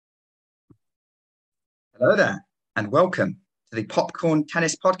Hello there, and welcome to the Popcorn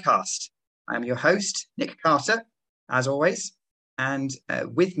Tennis Podcast. I'm your host, Nick Carter, as always. And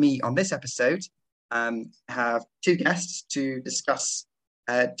with me on this episode, have two guests to discuss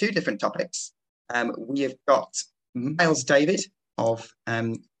two different topics. We have got Miles David of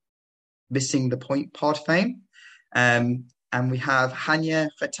Missing the Point Pod fame, and we have Hanya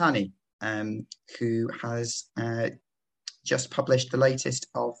Fatani, who has just published the latest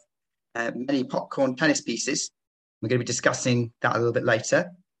of many popcorn tennis pieces. We're going to be discussing that a little bit later.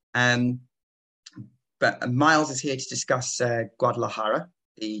 But Miles is here to discuss Guadalajara,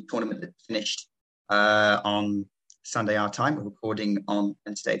 the tournament that finished on Sunday our time. We're recording on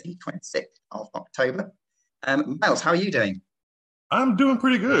Wednesday, the 26th of October. Miles, how are you doing? I'm doing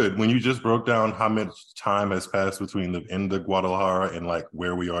pretty good. When you just broke down how much time has passed between the end of Guadalajara and like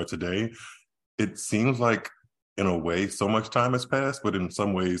where we are today, it seems like in a way so much time has passed, but in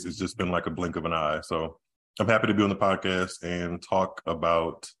some ways it's just been like a blink of an eye. So I'm happy to be on the podcast and talk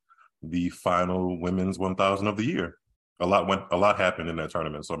about the final women's 1000 of the year. A lot happened in that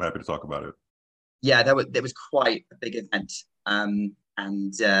tournament, so I'm happy to talk about it. Yeah, there was quite a big event. And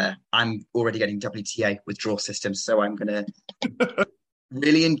I'm already getting WTA withdrawal systems, so I'm going to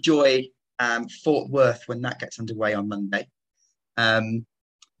really enjoy Fort Worth when that gets underway on Monday.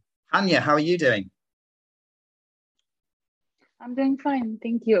 Anya, how are you doing? I'm doing fine,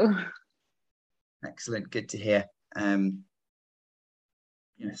 thank you. Excellent, good to hear.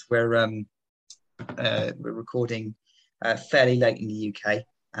 Yes, we're recording fairly late in the UK,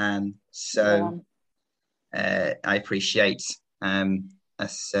 so I appreciate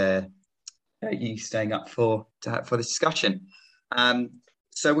us you staying up for this discussion.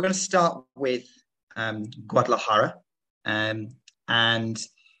 So we're going to start with Guadalajara, and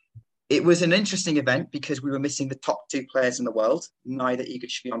it was an interesting event because we were missing the top two players in the world. Neither Iga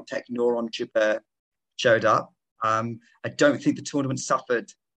Swiatek nor Ons Jabeur showed up. I don't think the tournament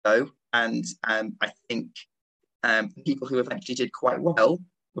suffered though, and I think the people who eventually did quite well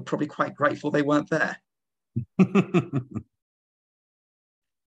were probably quite grateful they weren't there.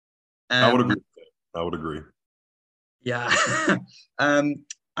 I would agree. Yeah.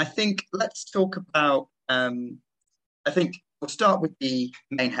 I think let's talk about, I think we'll start with the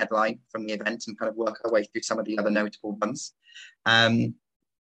main headline from the event and kind of work our way through some of the other notable ones. I'd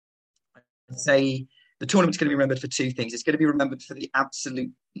say the tournament's going to be remembered for two things. It's going to be remembered for the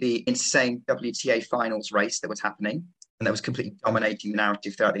absolutely insane WTA finals race that was happening and that was completely dominating the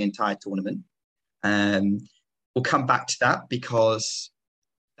narrative throughout the entire tournament. We'll come back to that because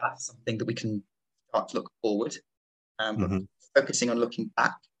that's something that we can start to look forward. Focusing on looking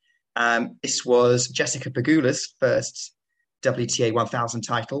back. This was Jessica Pegula's first WTA 1000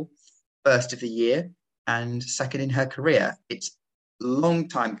 title, first of the year, and second in her career. It's a long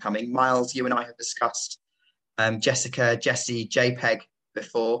time coming. Miles, you and I have discussed Jessica, Jessie, JPEG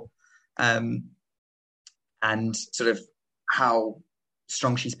before, and sort of how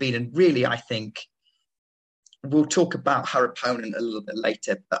strong she's been. And really, I think we'll talk about her opponent a little bit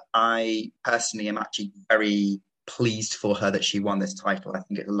later, but I personally am actually very pleased for her that she won this title. I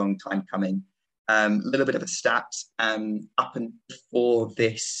think it's a long time coming. A little bit of a stat, up and before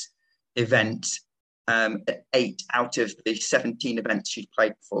this event, 8 out of the 17 events she'd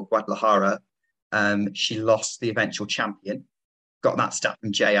played before Guadalajara, she lost the eventual champion. Got that stat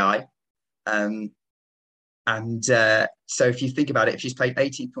from JI. So if you think about it, if she's played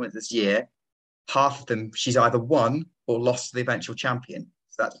 18 tournaments this year, half of them she's either won or lost to the eventual champion.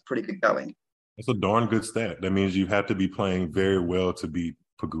 So that's pretty good going. It's a darn good stat. That means you have to be playing very well to beat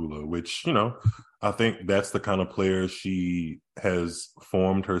Pegula, which, I think that's the kind of player she has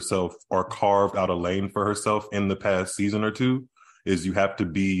formed herself or carved out a lane for herself in the past season or two, is you have to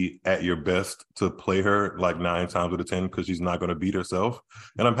be at your best to play her like 9 times out of 10 because she's not going to beat herself.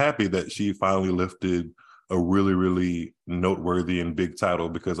 And I'm happy that she finally lifted a really, really noteworthy and big title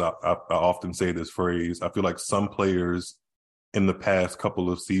because I often say this phrase. I feel like some players in the past couple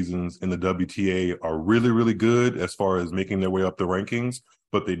of seasons in the WTA are really, really good as far as making their way up the rankings,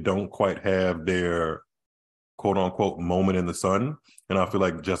 but they don't quite have their quote unquote moment in the sun. And I feel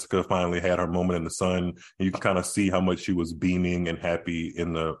like Jessica finally had her moment in the sun. And you can kind of see how much she was beaming and happy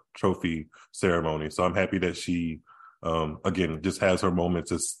in the trophy ceremony. So I'm happy that she, again, just has her moment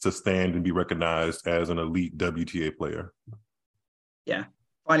to stand and be recognized as an elite WTA player. Yeah,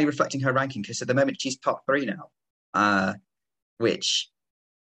 finally reflecting her ranking because at the moment she's top 3 now.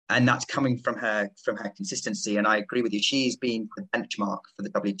 And that's coming from her consistency. And I agree with you. She's been the benchmark for the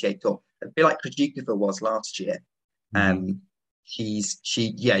WTA tour. I feel like Krejcikova was last year. You're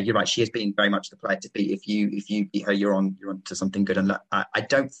right. She has been very much the player to beat. If you beat her, you're on to something good. And I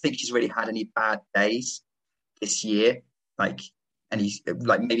don't think she's really had any bad days. this year. Like, and he's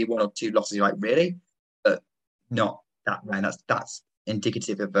like maybe one or two losses. You're like, really? But not that way. That's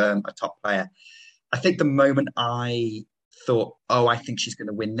indicative of a top player. I think the moment I thought, oh, I think she's going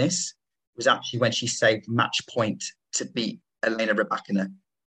to win this, was actually when she saved match point to beat Elena Rybakina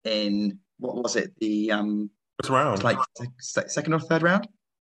in, what was it? The First round. like second or third round?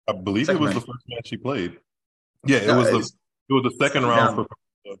 I believe Second it was round. the first match she played. Yeah, it No, was it's the second round round.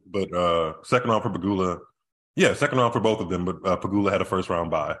 but second round for Pegula. Yeah, second round for both of them, but Pegula had a first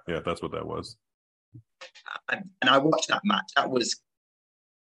round bye. Yeah, that's what that was. And I watched that match. That was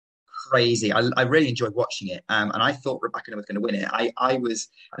crazy. I really enjoyed watching it. And I thought Rebecca was going to win it. I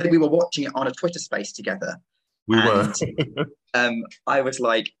think we were watching it on a Twitter space together. We were. I was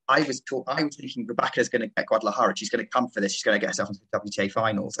thinking Rebecca's going to get Guadalajara. She's going to come for this. She's going to get herself into the WTA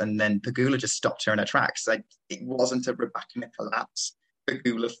finals. And then Pegula just stopped her in her tracks. Like, it wasn't a Rebecca collapse.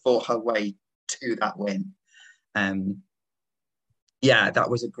 Pegula fought her way to that win. Yeah, that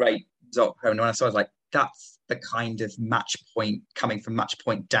was a great result. And when I saw it, I was like, that's the kind of match point coming from match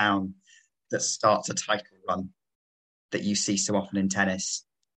point down that starts a title run that you see so often in tennis.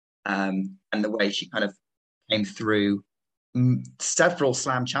 And the way she kind of came through several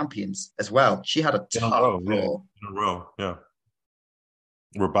slam champions as well. She had a tough draw. In a row, yeah.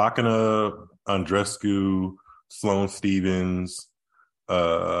 Rybakina, Andreescu, Sloane Stephens,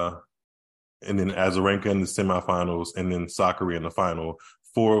 and then Azarenka in the semifinals, and then Sakkari in the final.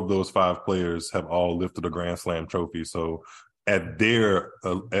 4 of those 5 players have all lifted a Grand Slam trophy. So at their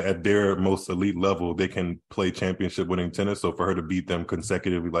most elite level, they can play championship winning tennis. So for her to beat them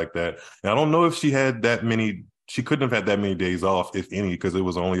consecutively like that, and I don't know if she had that many. She couldn't have had that many days off, if any, because it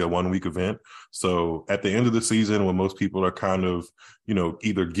was only a 1-week event. So at the end of the season, when most people are kind of,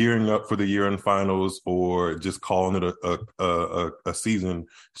 either gearing up for the year-end finals or just calling it a season,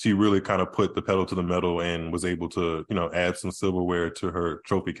 she really kind of put the pedal to the metal and was able to, add some silverware to her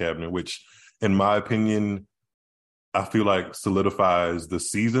trophy cabinet, which, in my opinion, I feel like solidifies the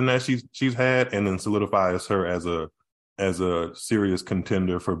season that she's had, and then solidifies her as a serious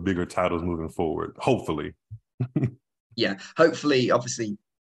contender for bigger titles moving forward. Hopefully. Yeah, hopefully. Obviously,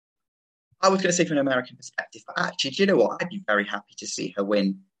 I was going to say from an American perspective, but actually, do you know what? I'd be very happy to see her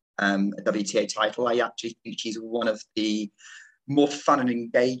win a WTA title. I actually think she's one of the more fun and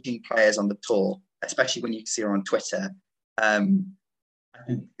engaging players on the tour, especially when you see her on Twitter. I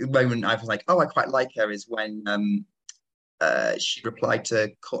think the moment I was like, oh, I quite like her is when she replied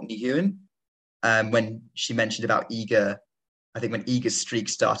to Courtney Ewan when she mentioned about Iga. I think when Iga's streak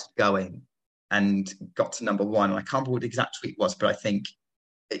started going and got to number 1, and I can't remember what the exact tweet was, but I think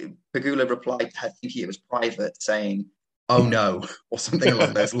Pegula replied to her thinking it was private, saying, "Oh no," or something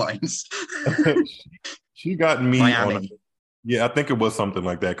along those lines. She got me Miami. on. Yeah, I think it was something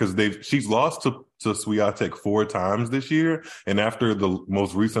like that, because she's lost to Swiatek 4 times this year, and after the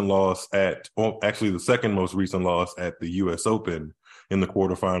most recent loss the second most recent loss at the U.S. Open in the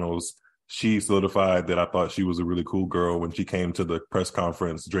quarterfinals, she solidified that I thought she was a really cool girl when she came to the press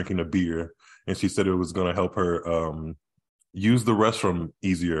conference drinking a beer, and she said it was going to help her use the restroom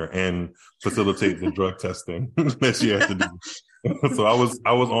easier and facilitate the drug testing that she had to do. So I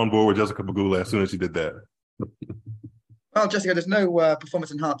was on board with Jessica Pegula as soon as she did that. Well, Jessica, there's no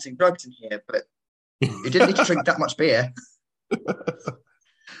performance-enhancing drugs in here, but you didn't need to drink that much beer.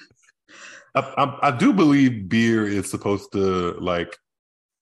 I do believe beer is supposed to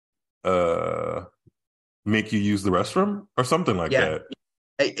make you use the restroom or something like that.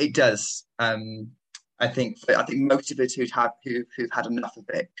 It does. I think most of us who've had enough of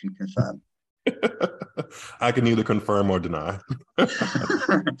it can confirm. I can neither confirm or deny.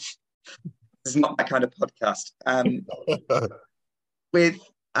 This is not that kind of podcast. With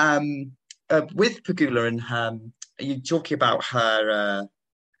Pegula and you talking about her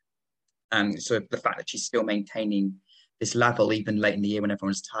and sort of the fact that she's still maintaining this level even late in the year when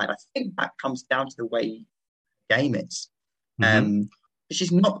everyone's tired. I think that comes down to the way the game is.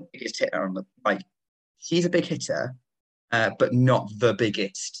 She's not the biggest hitter on she's a big hitter, but not the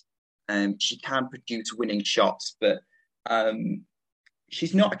biggest. She can produce winning shots, but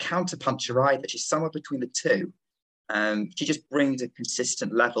she's not a counterpuncher either. She's somewhere between the two. She just brings a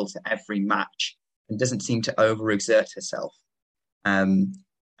consistent level to every match and doesn't seem to overexert herself. I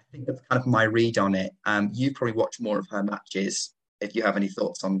think that's kind of my read on it. You probably watch more of her matches if you have any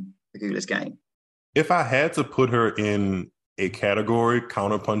thoughts on Pegula's game. If I had to put her in a category,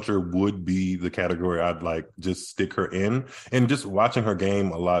 counterpuncher would be the category I'd just stick her in. And just watching her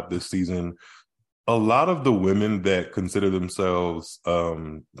game a lot this season, a lot of the women that consider themselves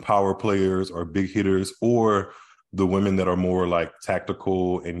power players or big hitters, or the women that are more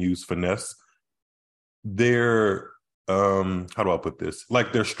tactical and use finesse, their how do I put this?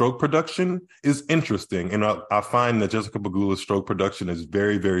 Like their stroke production is interesting. And I find that Jessica Pegula's stroke production is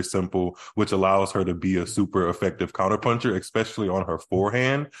very, very simple, which allows her to be a super effective counterpuncher, especially on her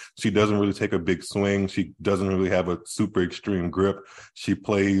forehand. She doesn't really take a big swing. She doesn't really have a super extreme grip. She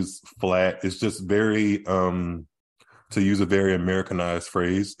plays flat. It's just very to use a very Americanized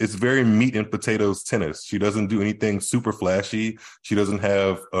phrase, it's very meat and potatoes tennis. She doesn't do anything super flashy. She doesn't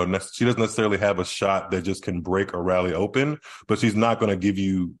necessarily have a shot that just can break a rally open, but she's not going to give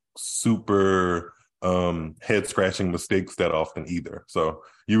you super head scratching mistakes that often either. So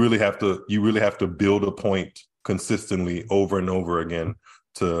you really have to build a point consistently over and over again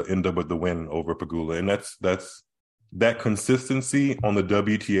to end up with the win over Pegula. And that's that consistency on the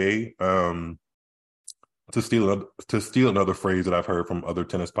WTA. To steal another phrase that I've heard from other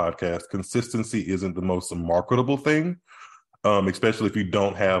tennis podcasts, consistency isn't the most marketable thing, especially if you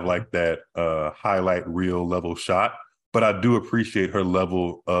don't have like that highlight reel level shot. But I do appreciate her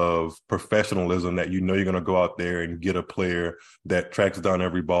level of professionalism that you're going to go out there and get a player that tracks down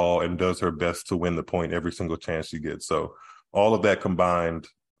every ball and does her best to win the point every single chance she gets. So all of that combined,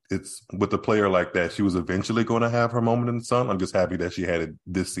 it's with a player like that, she was eventually going to have her moment in the sun. I'm just happy that she had it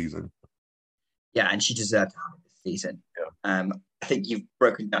this season. Yeah, and she deserved to have it this season. Yeah. I think you've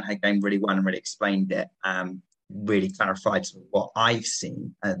broken down her game really well and really explained it, really clarified sort of what I've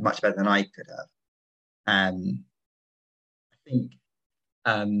seen much better than I could have. I think,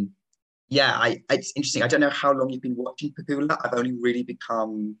 it's interesting. I don't know how long you've been watching Pegula. I've only really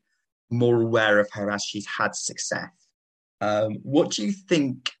become more aware of her as she's had success. What do you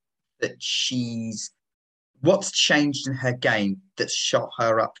think that what's changed in her game that's shot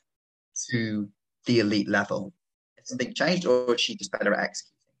her up to the elite level? Has something changed, or is she just better at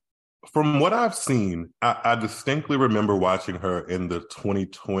executing? From what I've seen, I distinctly remember watching her in the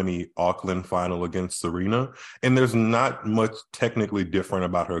 2020 Auckland final against Serena, and there's not much technically different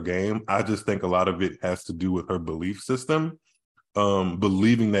about her game. I just think a lot of it has to do with her belief system,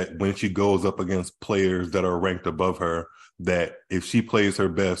 believing that when she goes up against players that are ranked above her, that if she plays her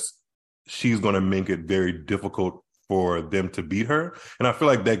best, she's going to make it very difficult for them to beat her. And I feel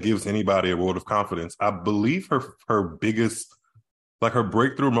like that gives anybody a world of confidence. I believe her biggest, like her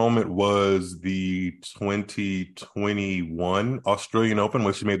breakthrough moment was the 2021 Australian Open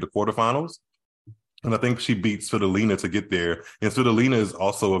where she made the quarterfinals. And I think she beat Svitolina to get there. And Svitolina is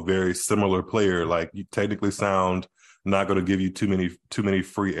also a very similar player. Like you technically sound not going to give you too many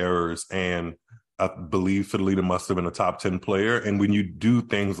free errors. And I believe Svitolina must have been a top 10 player. And when you do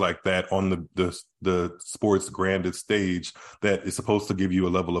things like that on the sport's grandest stage, that is supposed to give you a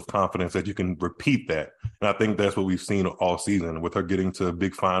level of confidence that you can repeat that. And I think that's what we've seen all season with her getting to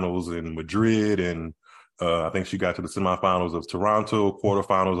big finals in Madrid. And I think she got to the semifinals of Toronto,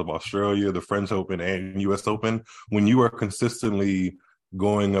 quarterfinals of Australia, the French Open and US Open. When you are consistently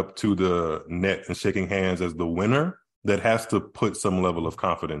going up to the net and shaking hands as the winner, that has to put some level of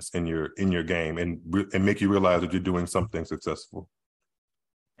confidence in your game and make you realize that you're doing something successful.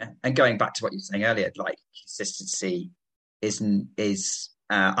 Yeah. And going back to what you were saying earlier, like consistency is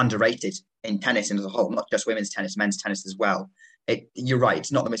underrated in tennis and as a whole, not just women's tennis, men's tennis as well. You're right,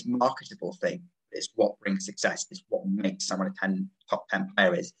 it's not the most marketable thing. It's what brings success. It's what makes someone a top 10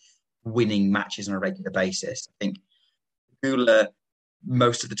 player is winning matches on a regular basis. I think Gula,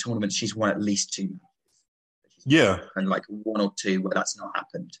 most of the tournaments, she's won at least 2 matches. Yeah. And like 1 or 2 where that's not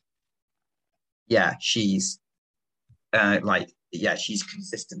happened. Yeah, she's she's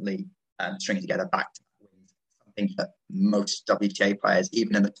consistently stringing together back-to-back wins. Something that most WTA players,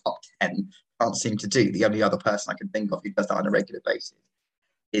 even in the top 10, can't seem to do. The only other person I can think of who does that on a regular basis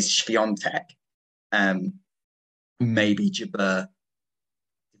is Swiatek, maybe Jabeur,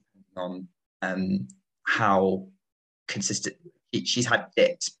 depending on how consistent. She's had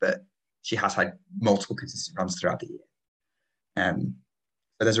dips, but she has had multiple consistent runs throughout the year. So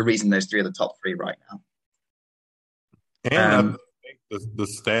there's a reason those 3 are the top 3 right now. And I think the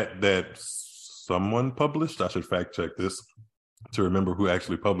stat that someone published, I should fact check this to remember who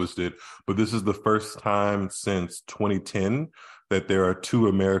actually published it, but this is the first time since 2010 that there are 2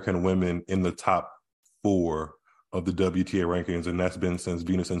 American women in the top 4 of the WTA rankings, and that's been since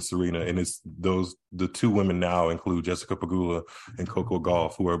Venus and Serena. And it's the 2 women now include Jessica Pegula and Coco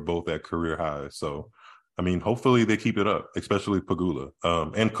Gauff, who are both at career highs. So, I mean, hopefully they keep it up, especially Pegula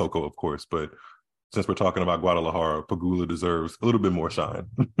and Coco, of course. But since we're talking about Guadalajara, Pegula deserves a little bit more shine.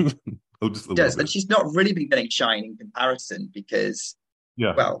 Yes, and she's not really been getting shine in comparison because,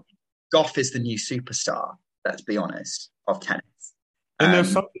 well, Gauff is the new superstar, let's be honest, of tennis. And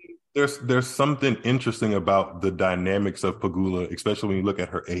there's something interesting about the dynamics of Pegula, especially when you look at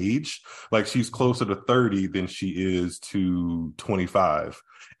her age. Like she's closer to 30 than she is to 25.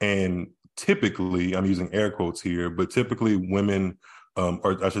 And typically, I'm using air quotes here, but typically women,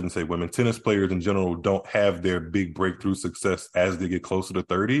 or I shouldn't say women, tennis players in general don't have their big breakthrough success as they get closer to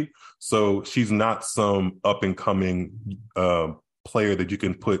 30. So she's not some up and coming player that you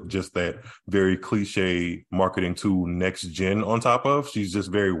can put just that very cliche marketing tool next gen on top of. She's just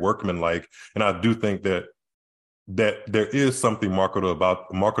very workmanlike, and I do think that there is something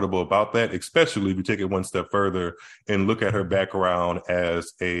marketable about that, especially if you take it one step further and look at her background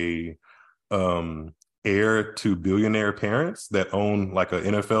as a heir to billionaire parents that own like an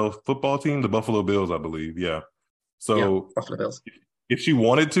NFL football team, the Buffalo Bills, I believe. Yeah. So yeah, Buffalo Bills. If she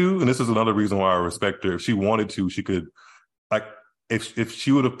wanted to, and this is another reason why I respect her, if she wanted to, she could, like, if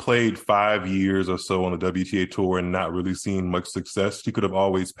she would have played 5 years or so on the WTA tour and not really seen much success, she could have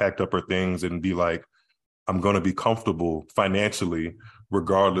always packed up her things and be like, I'm going to be comfortable financially,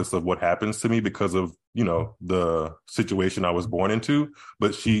 regardless of what happens to me because of, the situation I was born into.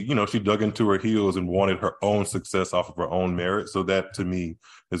 But she dug into her heels and wanted her own success off of her own merit. So that to me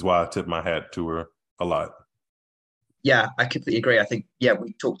is why I tip my hat to her a lot. Yeah, I completely agree. I think,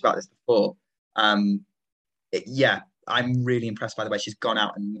 we talked about this before. I'm really impressed by the way she's gone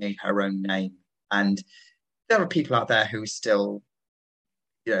out and made her own name. And there are people out there who are still,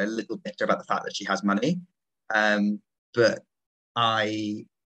 a little bitter about the fact that she has money. But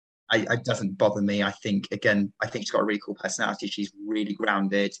it doesn't bother me. I think she's got a really cool personality. She's really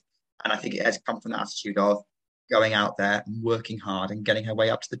grounded. And I think it has come from the attitude of going out there and working hard and getting her way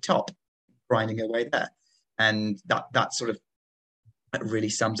up to the top, grinding her way there. And that sort of really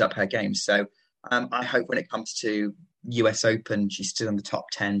sums up her game. So I hope when it comes to US Open, she's still in the top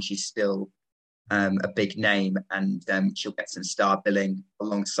 10. She's still a big name, and she'll get some star billing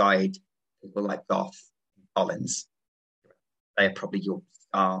alongside people like Goff and Collins. They are probably your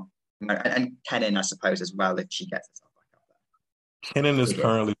star. And Kenin, I suppose, as well, if she gets herself back up there. Kenin is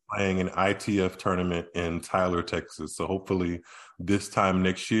currently playing an ITF tournament in Tyler, Texas. So hopefully this time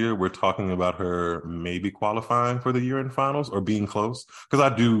next year, we're talking about her maybe qualifying for the year-end finals or being close. Because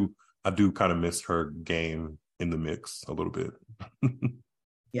I do kind of miss her game in the mix a little bit.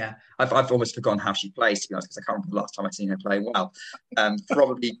 Yeah, I've almost forgotten how she plays, to be honest, because I can't remember the last time I've seen her play well.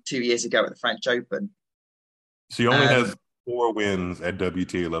 Probably 2 years ago at the French Open. She only has 4 wins at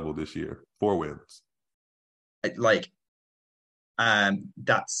WTA level this year. 4 wins. That's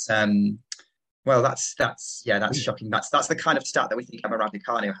shocking. That's the kind of stat that we think Emma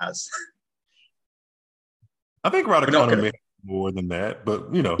Raducanu has. I think Raducanu may have more than that,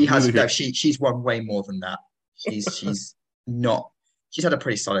 but he has. No, she's won way more than that. She's not. She's had a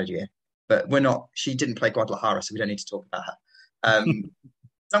pretty solid year, but we're not. She didn't play Guadalajara, so we don't need to talk about her.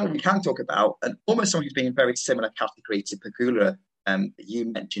 Someone we can talk about, and almost someone who's been in a very similar category to Pegula, that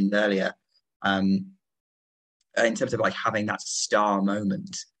you mentioned earlier, in terms of like having that star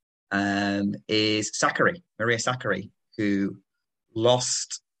moment, is Maria Sakkari, who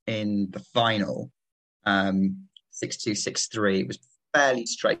lost in the final 6-2, 6-3. It was fairly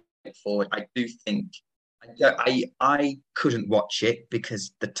straightforward. I do think I couldn't watch it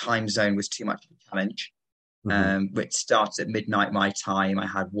because the time zone was too much of a challenge. Which started at midnight my time. I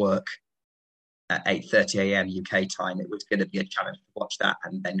had work at 8:30 a.m. UK time. It was going to be a challenge to watch that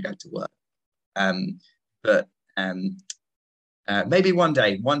and then go to work. But maybe one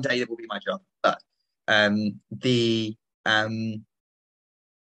day it will be my job. But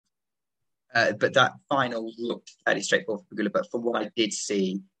but that final looked fairly straightforward for Pegula. But from what I did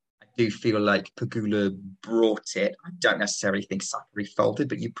see, I do feel like Pegula brought it. I don't necessarily think Sakkari folded,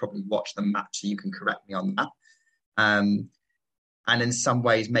 but you probably watched the match, so you can correct me on that. And in some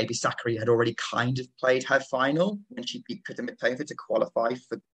ways, maybe Sakkari had already kind of played her final when she beat Kudermetova to qualify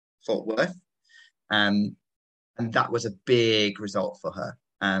for Fort Worth. And that was a big result for her.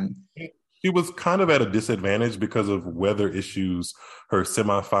 She was kind of at a disadvantage because of weather issues. Her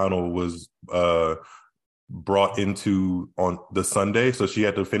semifinal was brought into on the Sunday, so she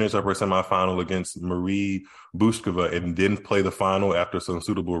had to finish up her semifinal against Marie Bushkova and then play the final after some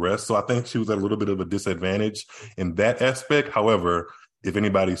suitable rest. So I think she was at a little bit of a disadvantage in that aspect. However, if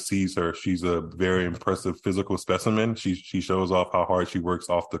anybody sees her, she's a very impressive physical specimen. She shows off how hard she works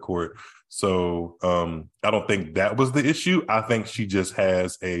off the court. So I don't think that was the issue. I think she just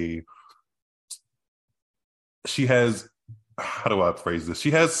has how do I phrase this?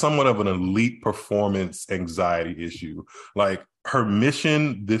 She has somewhat of an elite performance anxiety issue. Like her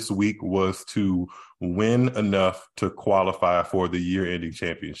mission this week was to win enough to qualify for the year-ending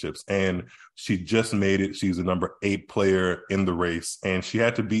championships. And she just made it. She's the number 8 player in the race. And she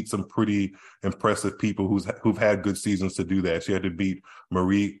had to beat some pretty impressive people who've had good seasons to do that. She had to beat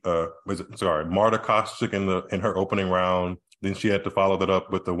Marta Kostyuk in her opening round. Then she had to follow that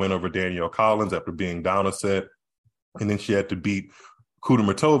up with the win over Danielle Collins after being down a set. And then she had to beat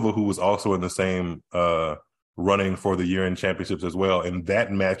Kudermetova, who was also in the same running for the year-end championships as well. And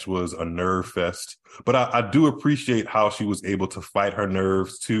that match was a nerve fest. But I do appreciate how she was able to fight her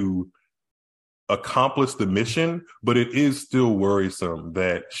nerves to accomplish the mission, but it is still worrisome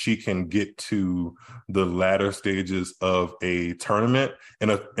that she can get to the latter stages of a tournament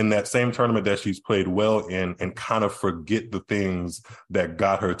in that same tournament that she's played well in and kind of forget the things that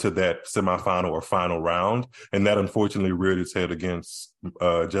got her to that semifinal or final round. And that unfortunately reared its head against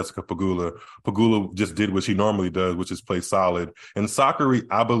Jessica Pegula. Pegula just did what she normally does, which is play solid. And Sakkari,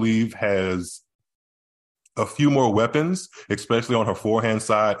 I believe, has a few more weapons, especially on her forehand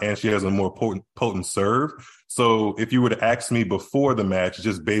side, and she has a more potent serve. So if you were to ask me before the match,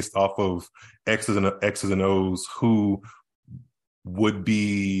 just based off of X's and O's, who would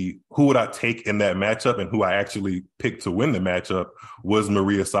I take in that matchup and who I actually picked to win the matchup was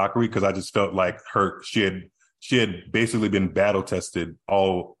Maria Sakkari, because I just felt like she had basically been battle tested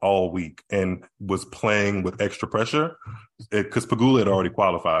all week and was playing with extra pressure because Pegula had already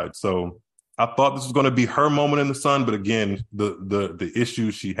qualified. So I thought this was going to be her moment in the sun, but again, the issue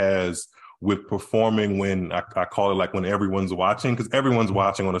she has with performing when I call it like when everyone's watching, because everyone's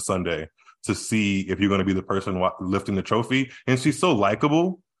watching on a Sunday to see if you're going to be the person lifting the trophy. And she's so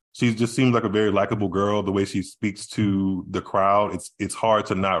likable. She just seems like a very likable girl. The way she speaks to the crowd, it's hard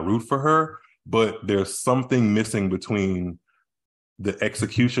to not root for her. But there's something missing between the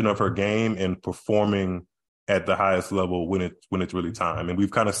execution of her game and performing at the highest level when it's really time. And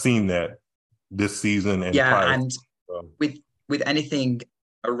we've kind of seen that this season and prior. And with anything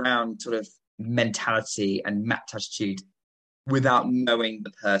around sort of mentality and match attitude, without knowing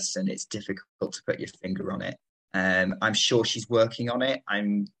the person, it's difficult to put your finger on it. I'm sure she's working on it.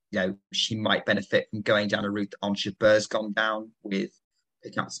 She might benefit from going down a route that Ons Jabeur's gone down with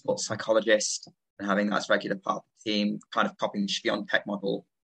picking up a sports psychologist and having that as a regular part of the team, kind of copying the Swiatek model.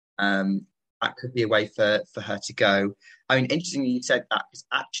 That could be a way for her to go. I mean, interestingly, you said that, because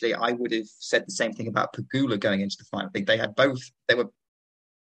actually I would have said the same thing about Pegula going into the final. I think they were,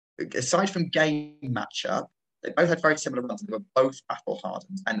 aside from game matchup, they both had very similar runs. They were both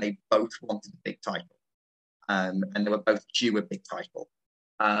battle-hardened and they both wanted a big title. And they were both due a big title.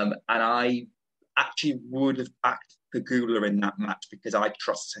 And I actually would have backed Pegula in that match because I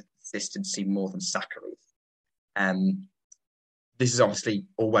trust her consistency more than Sakkari. This is obviously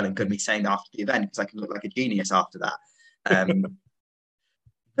all well and good me saying that after the event because I can look like a genius after that.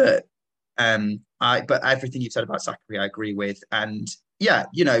 But everything you've said about Sakkari, I agree with. And yeah,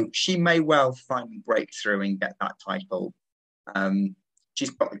 she may well finally break through and get that title. She's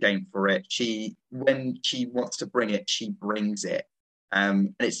got the game for it. When she wants to bring it, she brings it.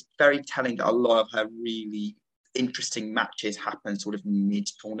 And it's very telling that a lot of her really interesting matches happen sort of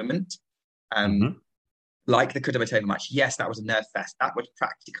mid-tournament. Like the Kudermetova match. Yes, that was a nerve fest. That was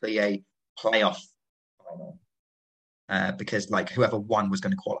practically a playoff final because like whoever won was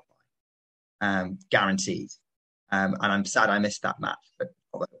going to qualify, guaranteed. And I'm sad I missed that match, but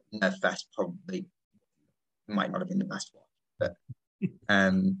nerve fest probably might not have been the best one. But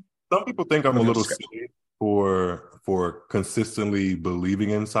some people think I'm a little silly for consistently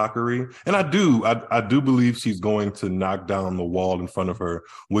believing in Sakkari, and I do believe she's going to knock down the wall in front of her,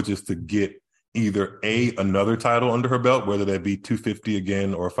 which is to get either another title under her belt, whether that be 250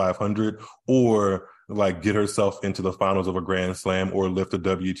 again or 500, or like get herself into the finals of a Grand Slam or lift a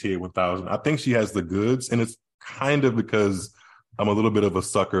WTA 1000. I think she has the goods, and it's kind of because I'm a little bit of a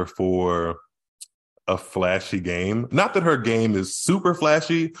sucker for a flashy game. Not that her game is super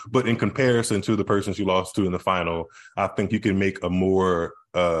flashy, but in comparison to the person she lost to in the final, I think you can make a more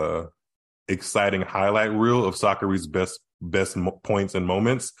exciting highlight reel of Sakkari's best points and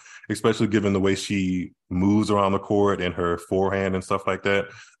moments, especially given the way she moves around the court and her forehand and stuff like that.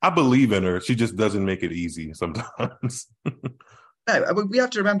 I believe in her. She just doesn't make it easy sometimes. No, we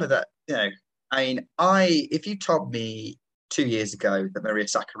have to remember that, if you told me 2 years ago that Maria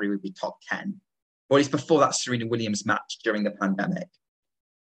Sakkari would be top 10, or at least before that Serena Williams match during the pandemic,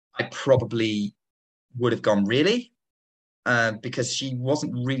 I probably would have gone, really? Because she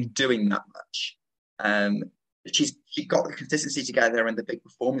wasn't really doing that much. She got the consistency together and the big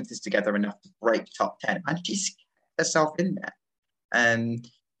performances together enough to break top 10. And she's herself in there.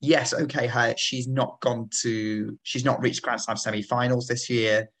 Yes, okay, she's not reached Grand Slam semi-finals this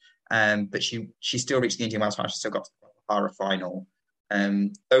year, but she still reached the Indian Wells final. She still got to the Guadalajara final.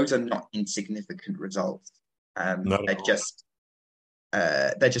 Those are not insignificant results. Not at all.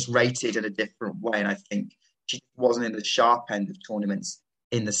 They're just rated in a different way, and I think she wasn't in the sharp end of tournaments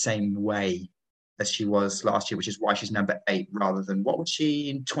in the same way as she was last year, which is why she's number 8 rather than, what was she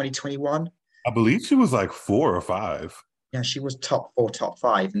in 2021? I believe she was like 4 or 5. Yeah, she was top 4, top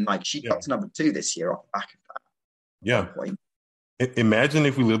 5, and like she got to number 2 this year off the back of that. Yeah. Point. Imagine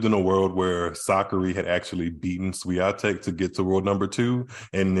if we lived in a world where Sakkari had actually beaten Swiatek to get to world number 2,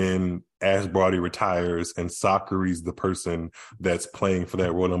 and then Ash Barty retires and Sakkari's the person that's playing for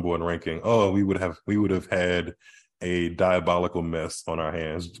that world number 1 ranking. Oh, we would have had a diabolical mess on our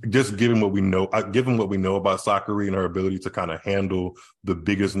hands. Just given what we know about Sakkari and her ability to kind of handle the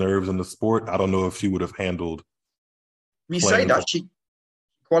biggest nerves in the sport, I don't know if she would have handled. You say that she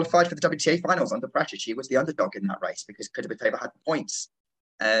qualified for the WTA finals under pressure. She was the underdog in that race because Kvitova had the points.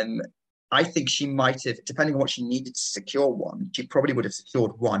 I think she might have, depending on what she needed to secure one, she probably would have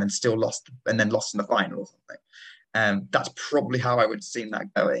secured one and still lost, and then lost in the final or something. That's probably how I would have seen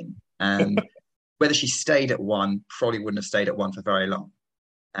that going. Whether she stayed at 1, probably wouldn't have stayed at 1 for very long.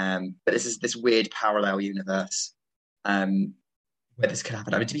 But this is this weird parallel universe where this could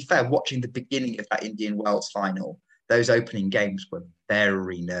happen. I mean, to be fair, watching the beginning of that Indian Wells final, those opening games were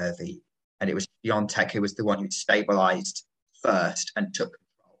very nervy. And it was Świątek who was the one who stabilized first and took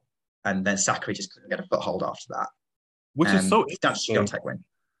control. And then Sakkari just couldn't get a foothold after that. Which is so interesting. Świątek win.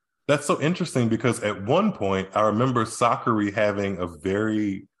 That's so interesting because at one point, I remember Sakkari having a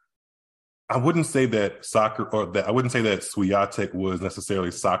very... I wouldn't say that Swiatek was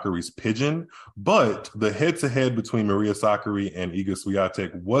necessarily Sakkari's pigeon, but the head-to-head between Maria Sakkari and Iga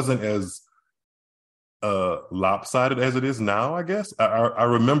Swiatek wasn't as lopsided as it is now, I guess. I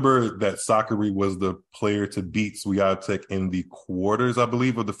remember that Sakkari was the player to beat Swiatek in the quarters, I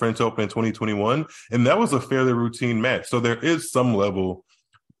believe, of the French Open in 2021, and that was a fairly routine match. So there is some level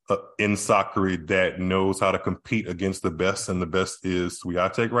in Sakkari that knows how to compete against the best, and the best is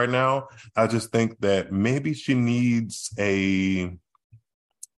Swiatek right now. I just think that maybe she needs I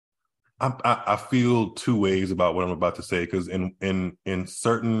feel two ways about what I'm about to say, because in a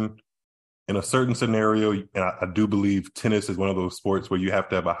certain scenario, and I do believe tennis is one of those sports where you have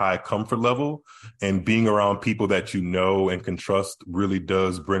to have a high comfort level, and being around people that you know and can trust really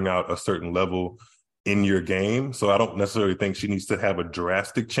does bring out a certain level in your game. So I don't necessarily think she needs to have a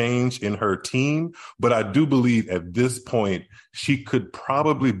drastic change in her team, but I do believe at this point, she could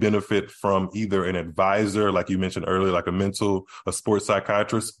probably benefit from either an advisor, like you mentioned earlier, like a sports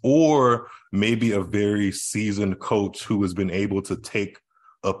psychiatrist, or maybe a very seasoned coach who has been able to take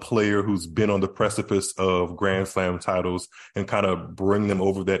a player who's been on the precipice of Grand Slam titles and kind of bring them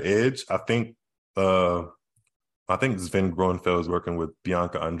over that edge. I think Sven Groenfeld is working with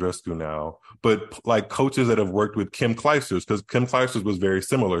Bianca Andreescu now, but like coaches that have worked with Kim Clijsters, because Kim Clijsters was very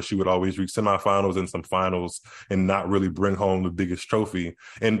similar. She would always reach semifinals and some finals and not really bring home the biggest trophy.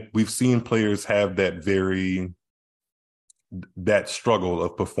 And we've seen players have that struggle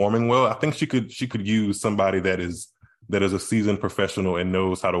of performing well. I think she could use somebody that is a seasoned professional and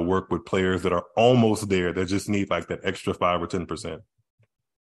knows how to work with players that are almost there, that just need like that extra 5 or 10%.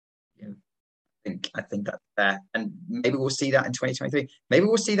 I think that's fair. And maybe we'll see that in 2023. Maybe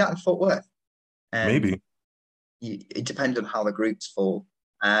we'll see that in Fort Worth. Maybe. It depends on how the groups fall.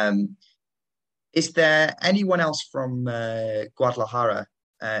 Is there anyone else from Guadalajara,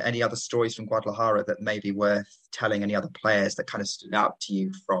 any other stories from Guadalajara that may be worth telling, any other players that kind of stood out to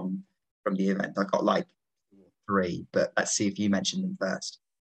you from the event? I got like 3, but let's see if you mention them first.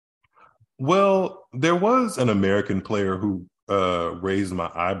 Well, there was an American player who raised my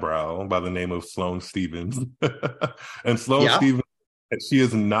eyebrow by the name of Sloane Stephens. And Sloane Stephens, she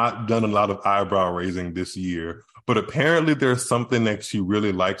has not done a lot of eyebrow raising this year, but apparently there's something that she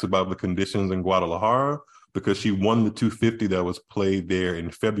really likes about the conditions in Guadalajara, because she won the 250 that was played there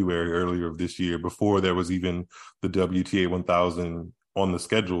in February earlier of this year, before there was even the WTA 1000 on the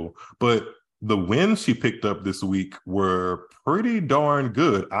schedule. But the wins she picked up this week were pretty darn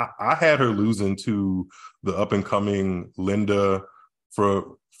good. I had her losing to the up-and-coming Linda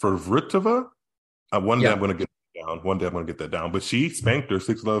Favritova. One day I'm going to get that down. But she spanked her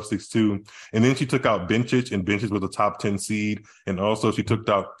 6-love, 6-2. And then she took out Bencic, and Bencic was a top 10 seed. And also she took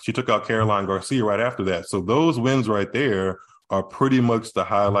out Caroline Garcia right after that. So those wins right there are pretty much the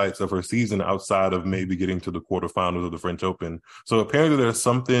highlights of her season, outside of maybe getting to the quarterfinals of the French Open. So apparently there's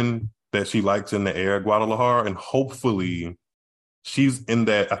something that she likes in the air at Guadalajara, and hopefully she's in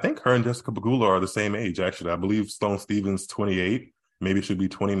that. I think her and Jessica Pegula are the same age, actually. I believe Sloane Stephens 28. Maybe she'll be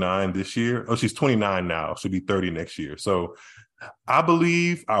 29 this year. Oh, she's 29 now. She'll be 30 next year. So I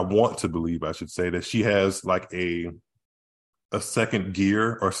want to believe, I should say, that she has like a second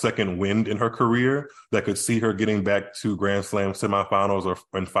gear or second wind in her career that could see her getting back to Grand Slam semifinals or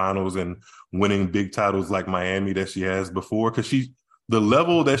and finals and winning big titles like Miami that she has before. Because the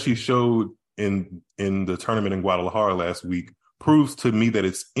level that she showed in the tournament in Guadalajara last week proves to me that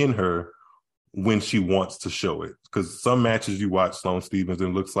it's in her when she wants to show it. Because some matches you watch Sloane Stephens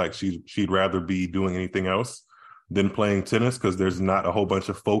and it looks like she'd rather be doing anything else than playing tennis because there's not a whole bunch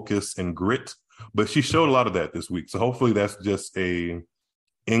of focus and grit. But she showed a lot of that this week. So hopefully that's just a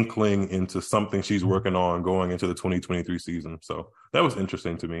inkling into something she's working on going into the 2023 season. So that was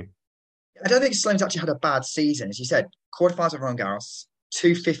interesting to me. I don't think Sloane's actually had a bad season. As you said, quarterfinals of Roland Garros,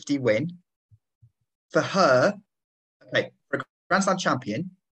 250 win. For her, okay, for a Grand Slam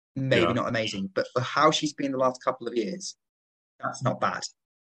champion, maybe not amazing. But for how she's been the last couple of years, that's not bad.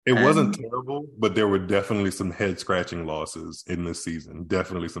 It wasn't terrible, but there were definitely some head-scratching losses in this season.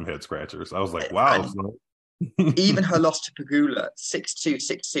 Definitely some head-scratchers. I was like, wow. Even her loss to Pegula, 6-2,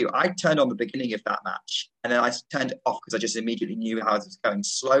 6-2. I turned on the beginning of that match, and then I turned it off because I just immediately knew how it was going.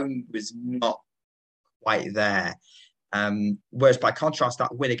 Sloane was not quite there. Whereas by contrast,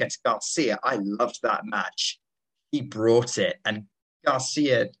 that win against Garcia, I loved that match. He brought it, and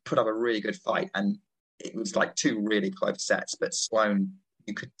Garcia put up a really good fight, and it was like two really close sets, but Sloane,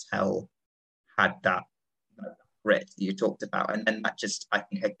 you could tell, had that grit that you talked about. And then that just, I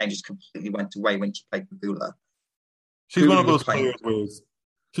think her game just completely went away when she played Pegula. She's one of those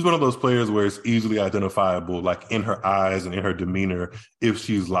players where it's easily identifiable, like in her eyes and in her demeanor, if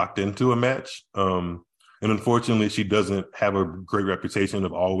she's locked into a match. And unfortunately, she doesn't have a great reputation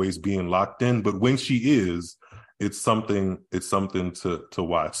of always being locked in. But when she is, it's something to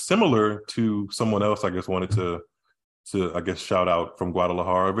watch. Similar to someone else, I guess, wanted to shout out from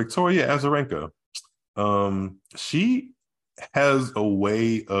Guadalajara, Victoria Azarenka. She has a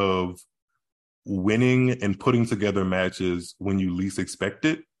way of winning and putting together matches when you least expect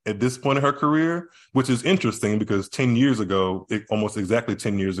it at this point in her career, which is interesting because 10 years ago, almost exactly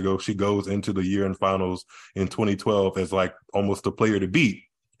 10 years ago, she goes into the year-end finals in 2012 as like almost a player to beat.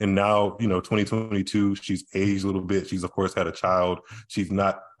 And now, 2022, she's aged a little bit. She's, of course, had a child. She's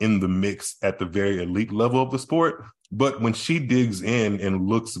not in the mix at the very elite level of the sport. But when she digs in and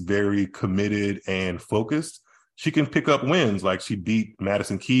looks very committed and focused, she can pick up wins. Like she beat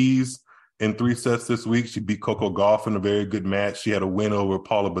Madison Keys in 3 sets this week. She beat Coco Gauff in a very good match. She had a win over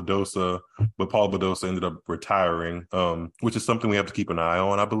Paula Badosa, but Paula Badosa ended up retiring, which is something we have to keep an eye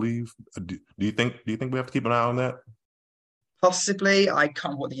on, I believe. Do you think we have to keep an eye on that? Possibly. I can't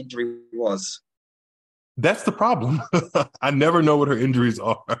remember what the injury was. That's the problem. I never know what her injuries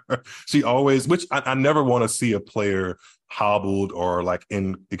are. She always, which I never want to see a player hobbled or like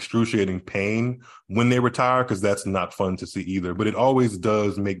in excruciating pain when they retire, because that's not fun to see either. But it always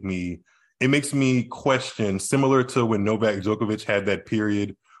does makes me question, similar to when Novak Djokovic had that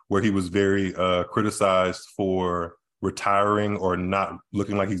period where he was very criticized for retiring or not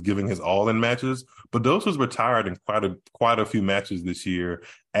looking like he's giving his all in matches. But Dos was retired in quite a few matches this year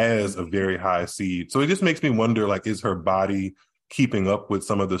as a very high seed. So it just makes me wonder, like, is her body keeping up with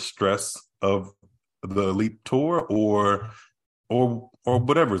some of the stress of the elite tour or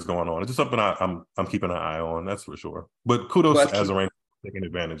whatever's going on? It's just something I'm keeping an eye on, that's for sure. But kudos to Azarenka taking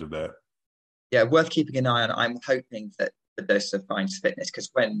advantage of that. Yeah, worth keeping an eye on. I'm hoping that Badosa finds fitness, because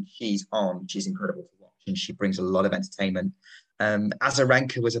when she's on, she's incredible to watch and she brings a lot of entertainment.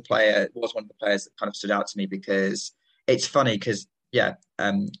 Azarenka was one of the players that kind of stood out to me, because it's funny because,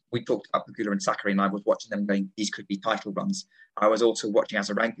 we talked about Pegula and Sakkari, and I was watching them going, these could be title runs. I was also watching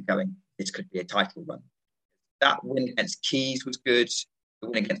Azarenka going, this could be a title run. That win against Keys was good. The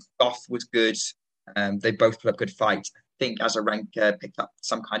win against Goff was good. They both put up good fights. I think Azarenka picked up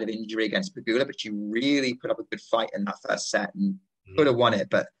some kind of injury against Pegula, but she really put up a good fight in that first set and could have won it.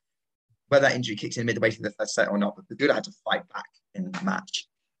 But whether that injury kicks in midway through the first set or not, but Pegula had to fight back in that match.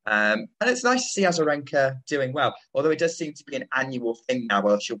 And it's nice to see Azarenka doing well, although it does seem to be an annual thing now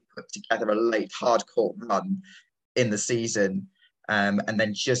where she'll put together a late hard-court run in the season and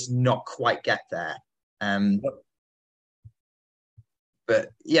then just not quite get there. But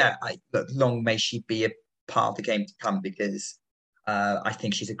yeah, long may she be a part of the game to come, because I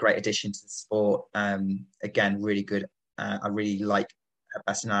think she's a great addition to the sport. Again, really good. I really like her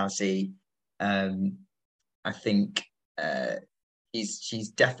personality. I think she's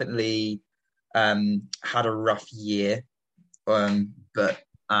definitely had a rough year, but it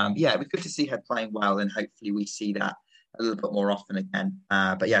was good to see her playing well, and hopefully we see that a little bit more often again.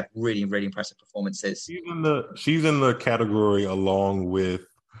 But yeah, really, really impressive performances. She's in the category along with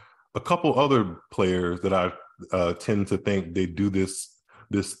a couple other players that I tend to think they do this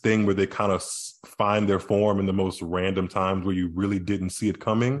thing where they kind of find their form in the most random times where you really didn't see it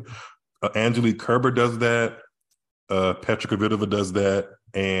coming. Angelique Kerber does that. Petra Kvitova does that.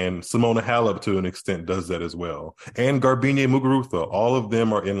 And Simona Halep, to an extent, does that as well. And Garbine Muguruza. All of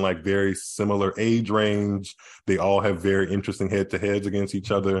them are in like very similar age range. They all have very interesting head-to-heads against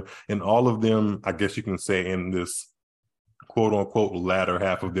each other. And all of them, I guess you can say, in this quote-unquote latter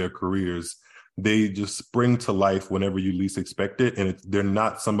half of their careers, they just spring to life whenever you least expect it. And they're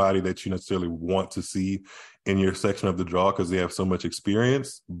not somebody that you necessarily want to see in your section of the draw because they have so much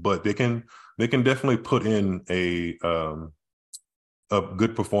experience. But they can definitely put in a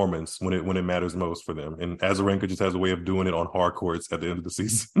good performance when it matters most for them. And Azarenka just has a way of doing it on hard courts at the end of the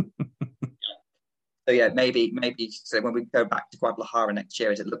season. So yeah, maybe so when we go back to Guadalajara next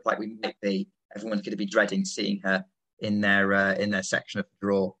year, it looked like everyone's going to be dreading seeing her in their section of the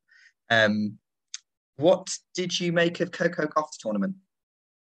draw. What did you make of Coco Gauff's tournament?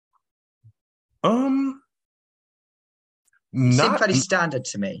 Seemed fairly standard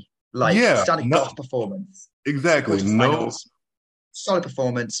to me. Standard Gauff performance. Exactly. Solid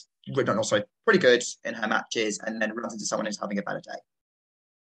performance. Also pretty good in her matches, and then runs into someone who's having a better day.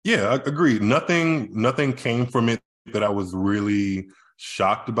 Yeah, I agree. Nothing came from it that I was really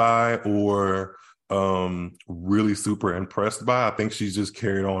shocked by or really super impressed by. I think she's just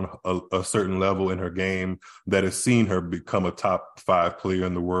carried on a certain level in her game that has seen her become a top 5 player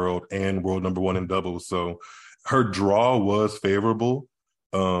in the world and world number 1 in doubles. So her draw was favorable.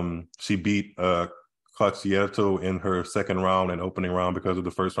 She beat Cacciato in her second round and opening round because of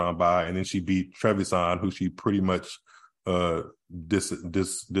the first round bye, and then she beat Trevisan, who she pretty much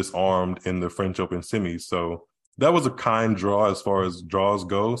disarmed in the French Open semis. So that was a kind draw as far as draws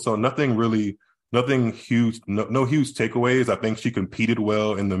go. So nothing huge, no huge takeaways. I think she competed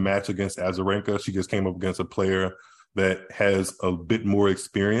well in the match against Azarenka. She just came up against a player that has a bit more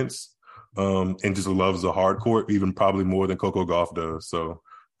experience and just loves the hard court, even probably more than Coco Gauff does. So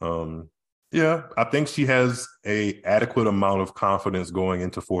yeah, I think she has a adequate amount of confidence going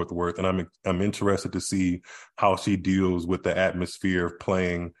into Fort Worth, and I'm interested to see how she deals with the atmosphere of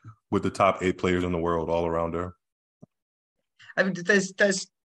playing with the top 8 players in the world all around her. I mean, there's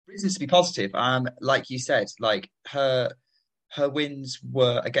reasons to be positive. Like you said, like her wins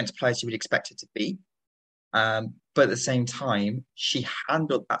were against players you would expect her to beat. But at the same time, she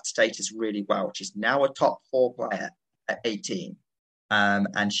handled that status really well. She's now a top 4 player at 18.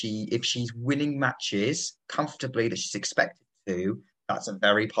 And if she's winning matches comfortably that she's expected to, that's a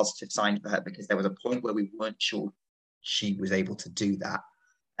very positive sign for her, because there was a point where we weren't sure she was able to do that.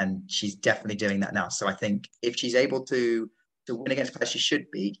 And she's definitely doing that now. So I think if she's able to win against players she should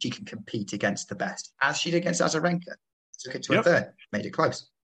be, she can compete against the best, as she did against Azarenka. Took it to a third, made it close.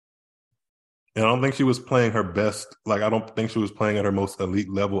 And I don't think she was playing her best. Like, I don't think she was playing at her most elite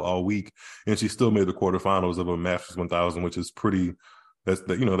level all week. And she still made the quarterfinals of a Masters 1000, which is pretty...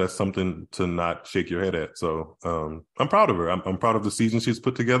 That's something to not shake your head at. So I'm proud of her. I'm proud of the season she's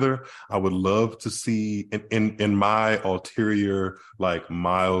put together. I would love to see in my ulterior, like,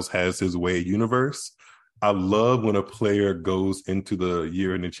 Miles has his way universe. I love when a player goes into the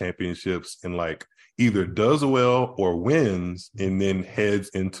year in the championships and like either does well or wins and then heads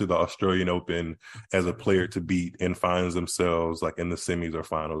into the Australian Open as a player to beat and finds themselves like in the semis or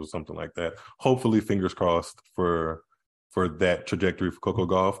finals or something like that. Hopefully, fingers crossed for that trajectory for Coco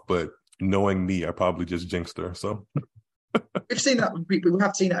Gauff, but knowing me, I probably just jinxed her. So we've seen that. We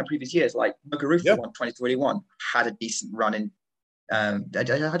have seen that in previous years. Like Muguruza won 2021, had a decent run in. How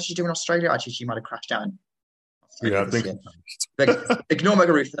did she do in Australia? Actually, she might have crashed down. Yeah, I think. Ignore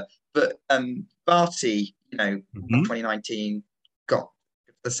Muguruza, but Barty, 2019 got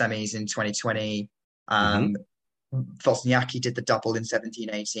the semis in 2020. Wozniacki did the double in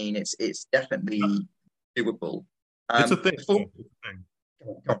 17-18. It's definitely doable. It's a thing.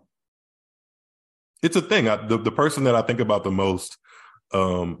 It's a thing. The person that I think about the most,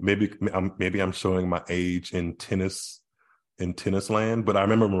 maybe I'm showing my age in tennis land, but I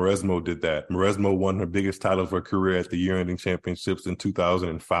remember Mauresmo did that. Mauresmo won her biggest title of her career at the year-ending championships in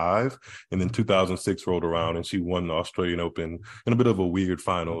 2005, and then 2006 rolled around and she won the Australian Open in a bit of a weird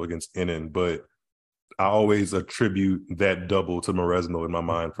final against Innen. But I always attribute that double to Mauresmo in my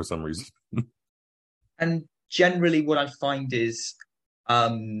mind for some reason. And generally what I find is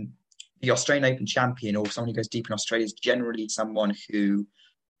the Australian Open champion or someone who goes deep in Australia is generally someone who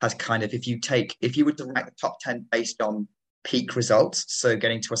has kind of, if you were to rank the top 10 based on peak results, so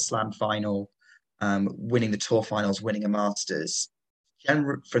getting to a slam final winning the tour finals, winning a Masters,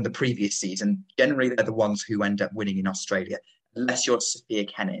 from the previous season, generally they're the ones who end up winning in Australia, unless you're Sophia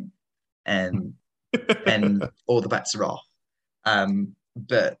Kenin, then all the bets are off.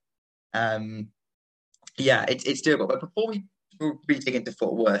 But yeah, it's doable. But before we dig into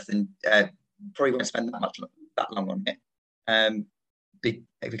Fort Worth, and probably won't spend that long on it,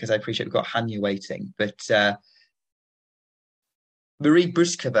 because I appreciate we've got Hanya waiting. But Marie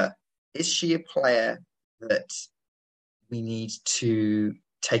Bruskova, is she a player that we need to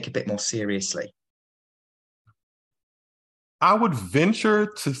take a bit more seriously? I would venture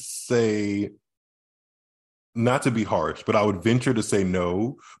to say, not to be harsh, but I would venture to say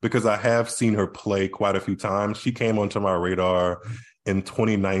no, because I have seen her play quite a few times. She came onto my radar in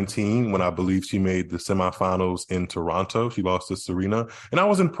 2019 when I believe she made the semifinals in Toronto. She lost to Serena, and I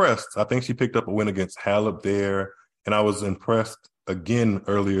was impressed. I think she picked up a win against Halep there, and I was impressed again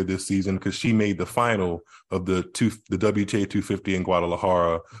earlier this season because she made the final of the WTA 250 in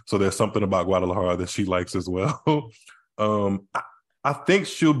Guadalajara. So there's something about Guadalajara that she likes as well. I think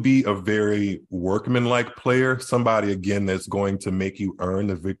she'll be a very workmanlike player, somebody, again, that's going to make you earn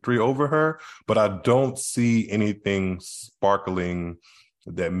the victory over her. But I don't see anything sparkling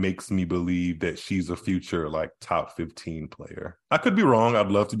that makes me believe that she's a future, like, top 15 player. I could be wrong.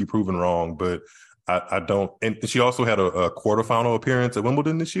 I'd love to be proven wrong, but I don't. And she also had a quarterfinal appearance at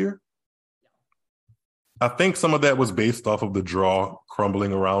Wimbledon this year. I think some of that was based off of the draw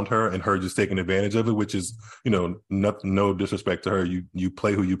crumbling around her and her just taking advantage of it, which is, no disrespect to her. You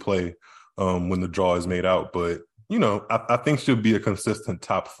play who you play when the draw is made out. But, I think she'll be a consistent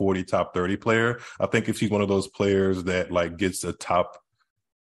top 40, top 30 player. I think if she's one of those players that, like, gets a top,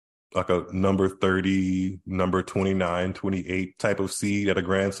 like a number 30, number 29, 28 type of seed at a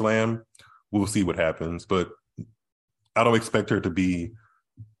Grand Slam, we'll see what happens. But I don't expect her to be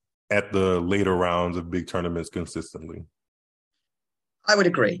at the later rounds of big tournaments consistently. I would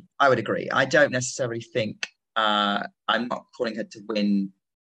agree. I don't necessarily think I'm not calling her to win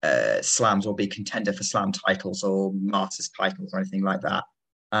slams or be contender for slam titles or Masters titles or anything like that.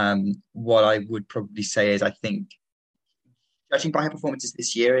 What I would probably say is I think, judging by her performances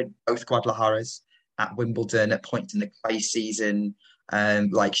this year in both Guadalajara's, at Wimbledon, at points in the clay season,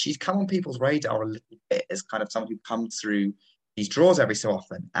 like, she's come on people's radar a little bit as kind of someone who comes through these draws every so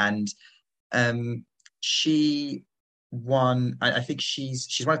often. And she won, I think she's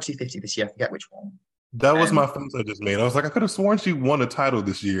won a 250 this year. I forget which one. That was my face I just made. I was like, I could have sworn she won a title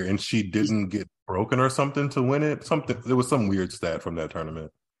this year and she didn't get broken or something to win it. There was some weird stat from that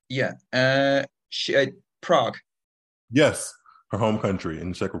tournament. Yeah. Prague. Yes. Her home country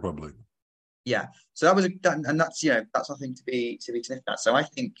in the Czech Republic. Yeah. So that was, and that's, that's nothing to be sniffed at. So I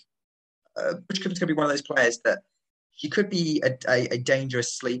think Butchkova's going to be one of those players that she could be a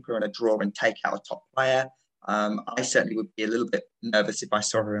dangerous sleeper and a draw and take out a top player. I certainly would be a little bit nervous if I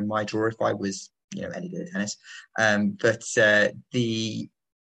saw her in my draw if I was, any good at tennis.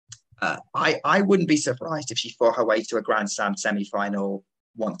 I wouldn't be surprised if she fought her way to a Grand Slam semi-final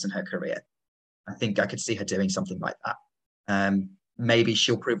once in her career. I think I could see her doing something like that. Maybe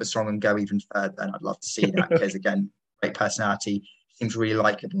she'll prove us wrong and go even further, and I'd love to see that because, again, great personality, seems really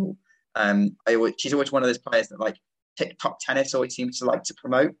likable. She's always one of those players that, like, TikTok tennis always seems to like to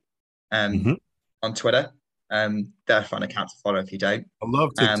promote on Twitter. They're a fun account to follow if you don't. I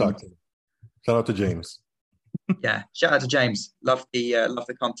love TikTok. Shout out to James. Yeah, shout out to James. Love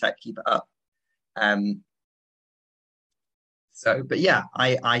the content. Keep it up. But yeah,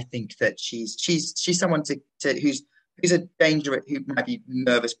 I think that she's someone who's a danger, who might be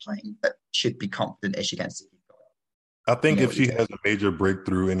nervous playing, but should be confident-ish against it. I think if she has a major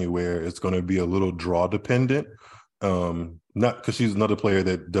breakthrough anywhere, it's going to be a little draw dependent. Not because she's another player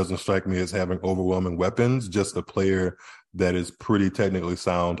that doesn't strike me as having overwhelming weapons, just a player that is pretty technically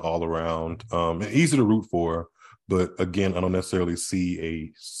sound all around, and easy to root for. But again, I don't necessarily see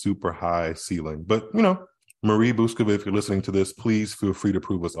a super high ceiling. But, Marie Bruskova, if you're listening to this, please feel free to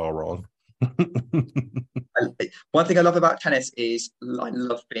prove us all wrong. One thing I love about tennis is I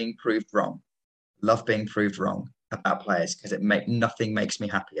love being proved wrong. Love being proved wrong about players because nothing makes me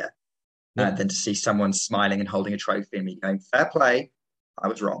happier than to see someone smiling and holding a trophy and me going, fair play, I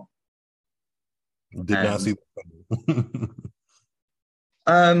was wrong. Did not see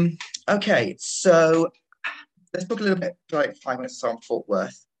that. Okay, so let's talk a little bit, like 5 minutes on Fort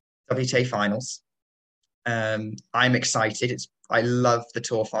Worth WTA finals. I'm excited. I love the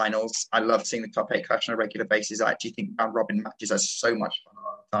tour finals. I love seeing the top 8 clash on a regular basis. I actually think round robin matches are so much fun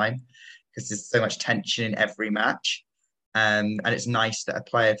all the time because there's so much tension in every match. And it's nice that a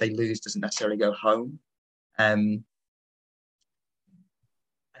player, if they lose, doesn't necessarily go home. I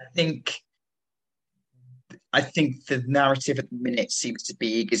think I think the narrative at the minute seems to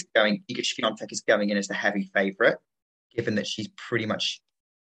be Iga Swiatek is going in as the heavy favourite, given that she's pretty much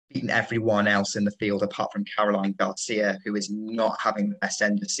beaten everyone else in the field apart from Caroline Garcia, who is not having the best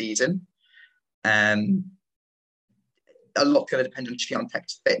end of season. A lot going to depend on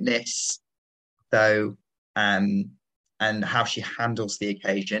Swiatek's fitness, though, and how she handles the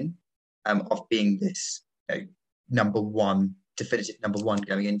occasion of being this definitive number one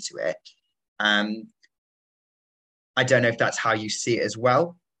going into it. I don't know if that's how you see it as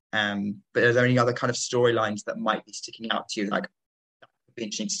well. But are there any other kind of storylines that might be sticking out to you? Like, that would be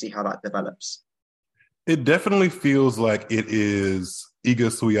interesting to see how that develops. It definitely feels like it is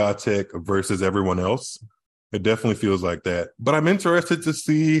Iga Swiatek versus everyone else. It definitely feels like that. But I'm interested to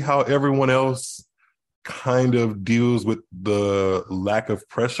see how everyone else kind of deals with the lack of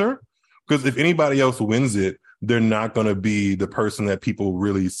pressure. Because if anybody else wins it, they're not going to be the person that people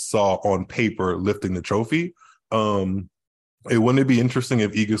really saw on paper lifting the trophy. Wouldn't it be interesting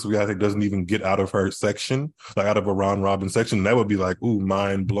if Iga Swiatek doesn't even get out of her section, like out of a round robin section? That would be like, ooh,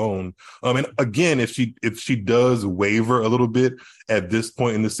 mind blown. And again, if she does waver a little bit at this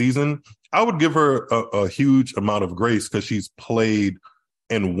point in the season, I would give her a huge amount of grace because she's played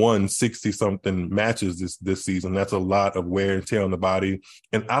and won 60-something matches this season. That's a lot of wear and tear on the body.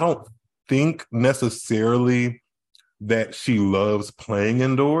 And I don't think necessarily that she loves playing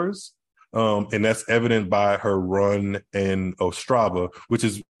indoors. And that's evident by her run in Ostrava, which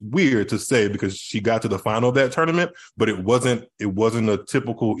is weird to say because she got to the final of that tournament, but it wasn't a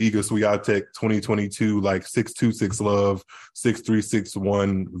typical Iga Swiatek 2022 like 6-2, 6-love, 6-3,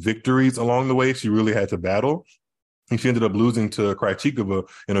 6-1 victories along the way. She really had to battle. And she ended up losing to Krejcikova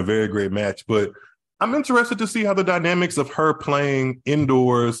in a very great match. But I'm interested to see how the dynamics of her playing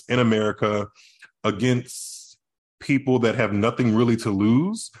indoors in America against people that have nothing really to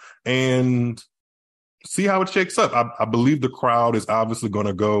lose and see how it shakes up. I believe the crowd is obviously going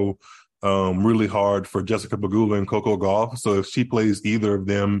to go really hard for Jessica Pegula and Coco Gauff. So if she plays either of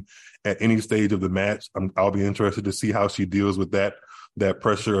them at any stage of the match, I'll be interested to see how she deals with that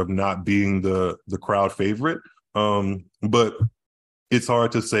pressure of not being the crowd favorite. But it's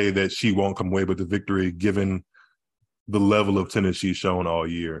hard to say that she won't come away with the victory given the level of tennis she's shown all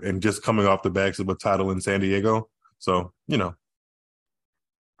year and just coming off the backs of a title in San Diego. So, I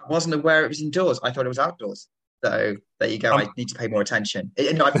wasn't aware it was indoors. I thought it was outdoors. So there you go. I need to pay more attention.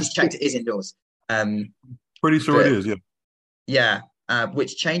 No, I've just checked. It is indoors. Pretty sure it is. Yeah. Yeah.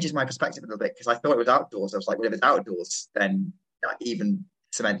 Which changes my perspective a little bit because I thought it was outdoors. I was like, well, if it's outdoors, then that even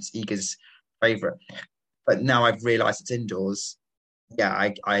cements Iga's favourite. But now I've realised it's indoors. Yeah,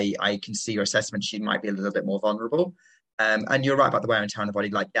 I can see your assessment. She might be a little bit more vulnerable. And you're right about the wear and tear on the body.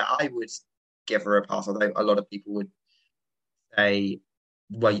 Like, yeah, I would give her a pass, although a lot of people would say,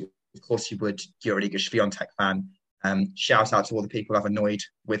 well, of course you would. You're an Iga Swiatek fan. Shout out to all the people I've annoyed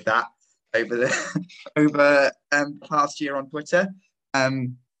with that over the past year on Twitter.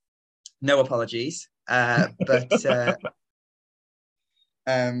 No apologies, but gosh,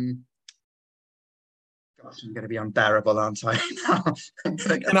 I'm going to be unbearable, aren't I?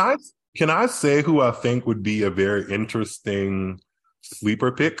 Can I say who I think would be a very interesting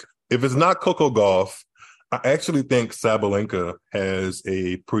sleeper pick? If it's not Coco Gauff, I actually think Sabalenka has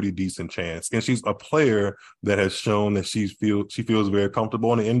a pretty decent chance. And she's a player that has shown that she feels very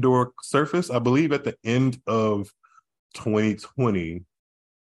comfortable on the indoor surface. I believe at the end of 2020,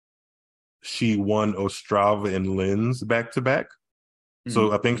 she won Ostrava and Linz back-to-back.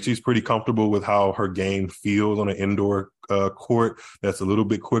 So I think she's pretty comfortable with how her game feels on an indoor court that's a little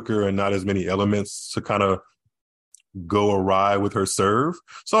bit quicker and not as many elements to kind of go awry with her serve.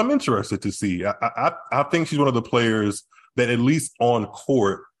 So I'm interested to see. I think she's one of the players that at least on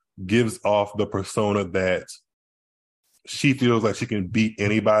court gives off the persona that she feels like she can beat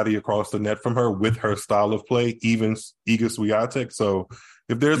anybody across the net from her with her style of play, even Iga Swiatek. So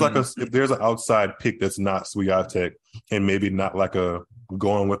if there's if there's an outside pick that's not Swiatek and maybe not like a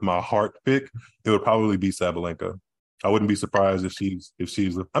going with my heart pick, it would probably be Sabalenka. I wouldn't be surprised if she's.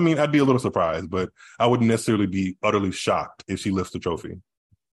 I mean, I'd be a little surprised, but I wouldn't necessarily be utterly shocked if she lifts the trophy.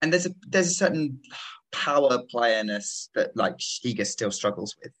 And there's a certain power playerness that like Iga still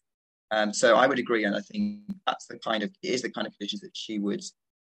struggles with. So I would agree, and I think that's the kind of conditions that she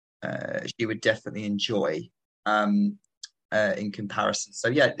would definitely enjoy in comparison. So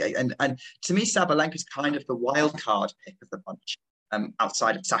yeah, and to me, Sabalenka's kind of the wild card pick of the bunch,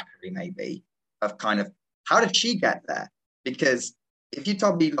 outside of Sakkari maybe, of kind of how did she get there? Because if you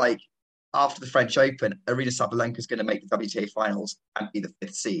told me like after the French Open, Aryna Sabalenka's going to make the WTA finals and be the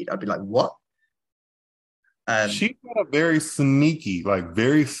 5th seed, I'd be like, what? She had a very sneaky,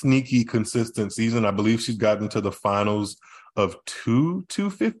 consistent season. I believe she's gotten to the finals of two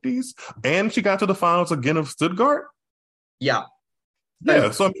 250s, and she got to the finals again of Stuttgart. Yeah.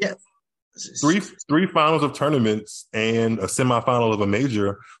 Yeah. So yeah. Three finals of tournaments and a semifinal of a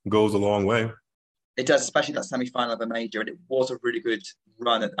major goes a long way. It does, especially that semi-final of a major, and it was a really good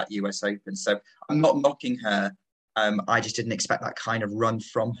run at that US Open. So I'm not knocking her. I just didn't expect that kind of run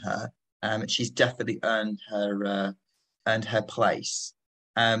from her. She's definitely earned her place.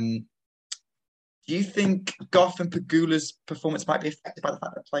 Do you think Goff and Pegula's performance might be affected by the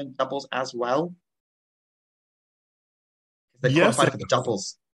fact they're playing doubles as well? They qualified for the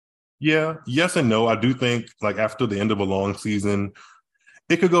doubles. Yeah, yes and no. I do think like after the end of a long season,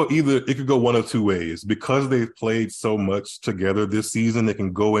 it could go one of two ways. Because they've played so much together this season, they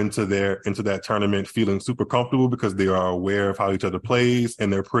can go into that tournament feeling super comfortable because they are aware of how each other plays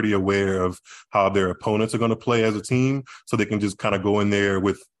and they're pretty aware of how their opponents are going to play as a team. So they can just kind of go in there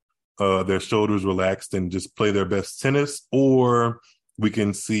with their shoulders relaxed and just play their best tennis. Or we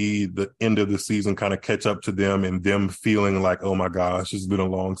can see the end of the season kind of catch up to them and them feeling like, oh my gosh, it's been a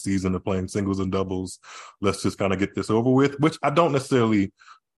long season of playing singles and doubles. Let's just kind of get this over with, which I don't necessarily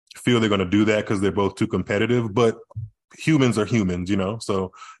feel they're going to do that because they're both too competitive, but humans are humans,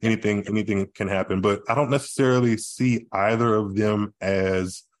 so anything can happen. But I don't necessarily see either of them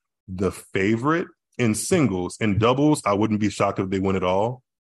as the favorite in singles. In doubles, I wouldn't be shocked if they win it all.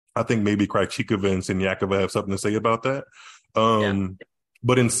 I think maybe Krejcikova and Siniakova have something to say about that.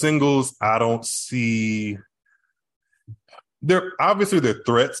 But in singles, I don't see. They're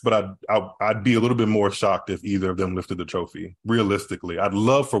threats, but I'd be a little bit more shocked if either of them lifted the trophy. Realistically, I'd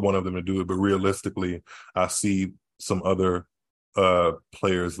love for one of them to do it, but realistically, I see some other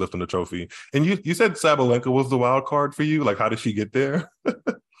players lifting the trophy. And you said Sabalenka was the wild card for you. Like, how did she get there?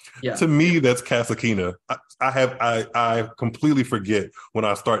 Yeah. To me, that's Kasatkina. I completely forget when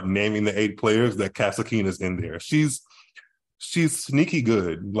I start naming the 8 players that Kasatkina's in there. She's sneaky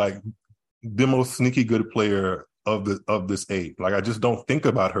good, like the most sneaky good player of this 8. Like, I just don't think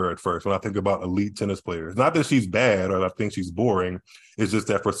about her at first when I think about elite tennis players. Not that she's bad or I think she's boring. It's just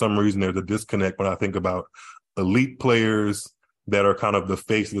that for some reason there's a disconnect when I think about elite players that are kind of the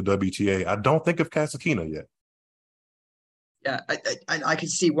face of the WTA. I don't think of Kasatkina yet. Yeah, I can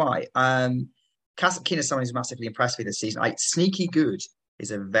see why. Kasatkina is someone who's massively impressed me this season. Sneaky good is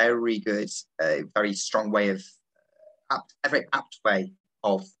a very good, very strong way of, a very apt way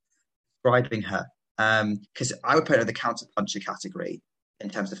of describing her. Because I would put her in the counter-puncher category in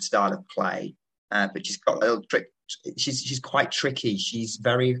terms of style of play. But she's got a little trick. She's quite tricky. She's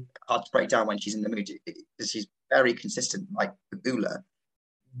very hard to break down when she's in the mood. She's very consistent, like Pegula.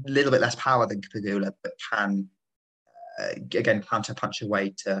 A little bit less power than Pegula, but can again counter-punch her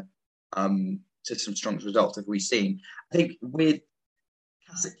way to some strong results that we've seen. I think with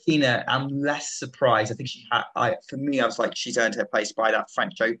Kasatkina, I'm less surprised. I think for me, I was like, she's earned her place by that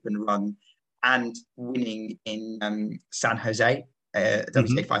French Open run and winning in San Jose,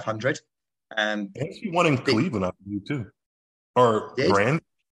 WTA 500. And she won in Cleveland, I believe, too. Or Grand.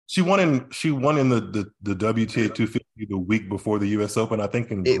 She won in the WTA 250 the week before the US Open, I think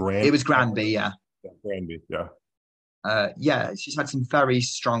Grand. It was Granby, yeah. Granby, yeah. She's had some very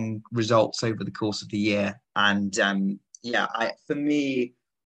strong results over the course of the year. And for me,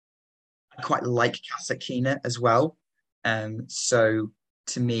 I quite like Kasatkina as well. So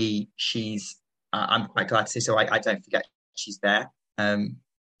to me, I'm quite glad to see. So I don't forget she's there. I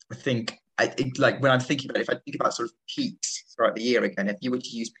think when I'm thinking about it, if I think about sort of peaks throughout the year again, if you were to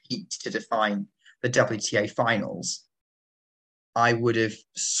use peaks to define the WTA finals, I would have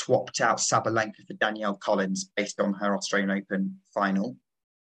swapped out Sabalenka for Danielle Collins based on her Australian Open final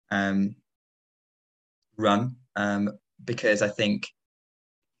run, because I think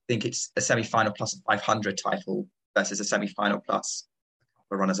it's a semi-final plus a 500 title versus a semi-final plus a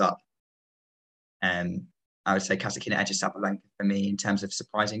couple of runners-up. And I would say Kasatkina edges Sabalenka for me in terms of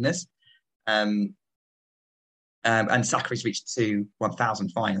surprisingness. And Sakkari's reached 2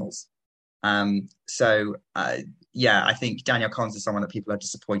 1,000 finals. I think Danielle Collins is someone that people are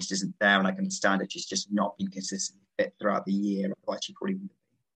disappointed isn't there, and I can understand it. She's just not been consistently fit throughout the year. Otherwise, she probably wouldn't be.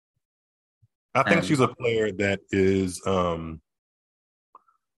 I think she's a player that is.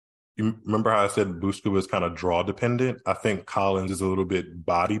 You remember how I said Bushka was kind of draw dependent? I think Collins is a little bit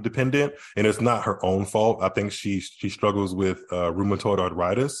body dependent, and it's not her own fault. I think she struggles with rheumatoid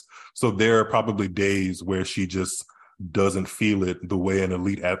arthritis. So there are probably days where she just doesn't feel it the way an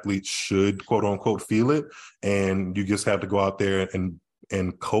elite athlete should, quote unquote, feel it. And you just have to go out there and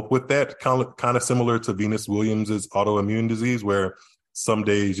cope with that. Kind of similar to Venus Williams' autoimmune disease, where some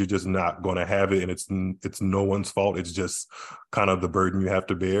days you're just not going to have it, and it's no one's fault. It's just kind of the burden you have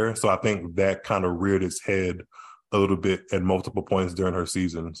to bear. So I think that kind of reared its head a little bit at multiple points during her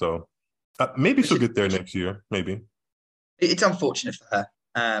season. So maybe she'll get there next year. Maybe. It's unfortunate for her,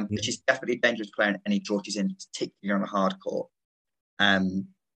 but she's definitely a dangerous player in any draw she's in, particularly on the hard court.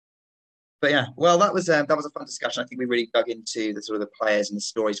 But yeah, well, that was a fun discussion. I think we really dug into the sort of the players and the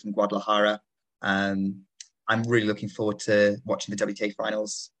stories from Guadalajara. I'm really looking forward to watching the WTA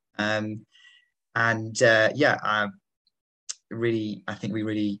finals. Really, I think we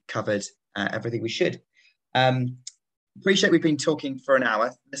really covered everything we should. Appreciate we've been talking for an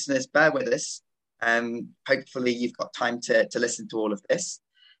hour. Listeners, bear with us. Hopefully you've got time to listen to all of this.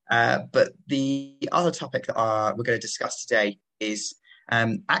 But the other topic that we're going to discuss today is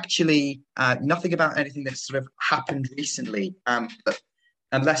actually nothing about anything that's sort of happened recently. But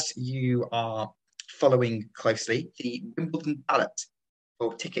unless you are following closely, the Wimbledon ballot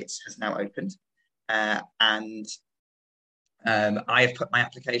for tickets has now opened. And I have put my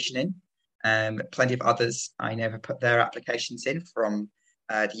application in. Plenty of others I never put their applications in from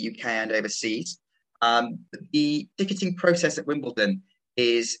the UK and overseas. The ticketing process at Wimbledon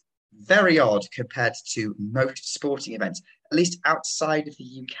is very odd compared to most sporting events, at least outside of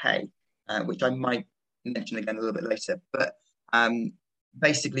the UK, which I might mention again a little bit later. But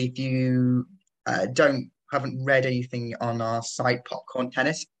basically, if you haven't read anything on our site, Popcorn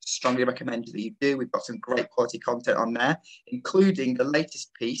Tennis, strongly recommend that you do. We've got some great quality content on there, including the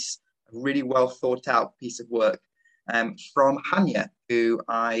latest piece, a really well thought out piece of work from Hanya, who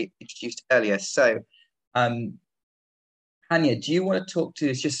I introduced earlier. So, Hanya, do you want to talk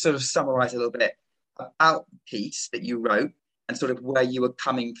to us, just sort of summarize a little bit about the piece that you wrote and sort of where you were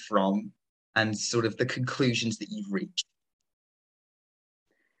coming from and sort of the conclusions that you've reached?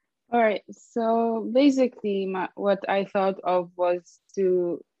 All right. So basically, what I thought of was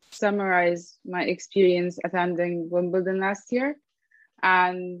to summarize my experience attending Wimbledon last year.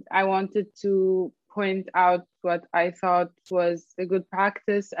 And I wanted to point out what I thought was a good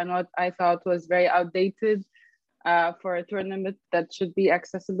practice and what I thought was very outdated for a tournament that should be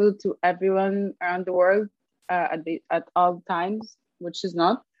accessible to everyone around the world at all times, which is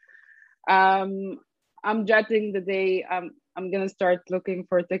not. I'm dreading the day I'm going to start looking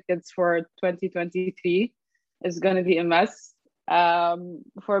for tickets for 2023. It's going to be a mess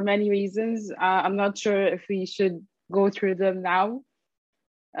for many reasons. I'm not sure if we should go through them now.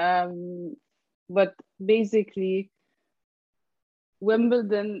 But basically,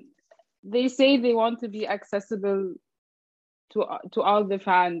 Wimbledon, they say they want to be accessible to all the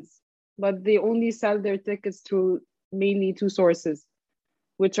fans, but they only sell their tickets through mainly two sources,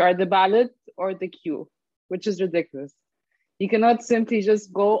 which are the ballot or the queue, which is ridiculous. You cannot simply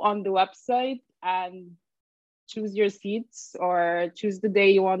just go on the website and choose your seats or choose the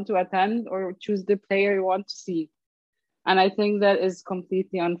day you want to attend or choose the player you want to see. And I think that is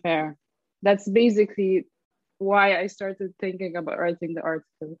completely unfair. That's basically why I started thinking about writing the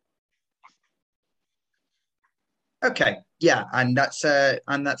article. Okay, yeah, and that's a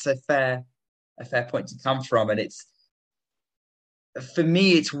fair point to come from, and it's, for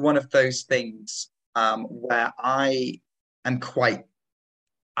me, it's one of those things where I'm quite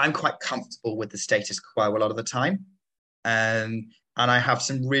comfortable with the status quo a lot of the time, and I have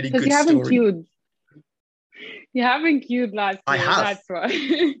some really good stories. You haven't queued last year. I have. That's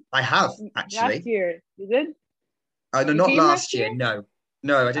why. I have, actually. Last year, you did? No, not last year. No,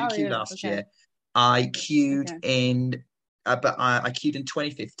 I didn't queue last year. I queued in, but I queued in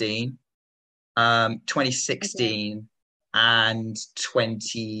 2015, 2016, and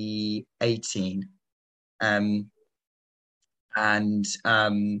 2018. And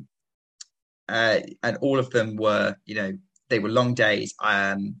all of them were, they were long days.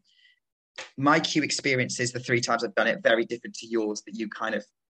 My queue experiences, the 3 times I've done it, very different to yours that you kind of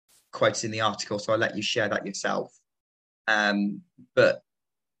quoted in the article. So I'll let you share that yourself. But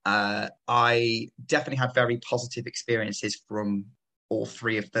I definitely had very positive experiences from all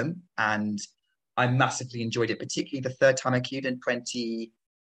 3 of them. And I massively enjoyed it, particularly the 3rd time I queued in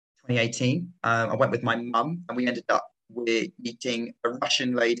 2018. I went with my mum and we ended up meeting a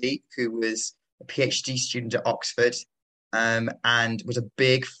Russian lady who was a PhD student at Oxford. And was a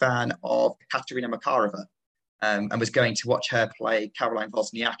big fan of Katerina Makarova, and was going to watch her play Caroline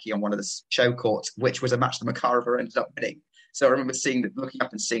Wozniacki on one of the show courts, which was a match that Makarova ended up winning. So I remember looking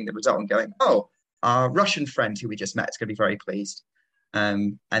up and seeing the result and going, "Oh, our Russian friend who we just met is going to be very pleased."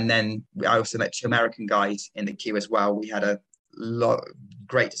 And then I also met 2 American guys in the queue as well. We had a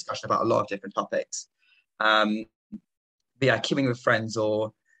great discussion about a lot of different topics. But yeah, queuing with friends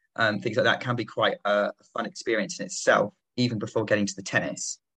or things like that can be quite a fun experience in itself. even before getting to the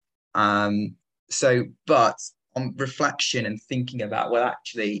tennis. But on reflection and thinking about, well,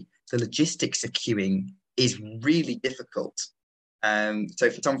 actually, the logistics of queuing is really difficult. So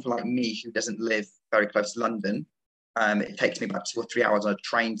for someone like me who doesn't live very close to London, it takes me about 2 or 3 hours on a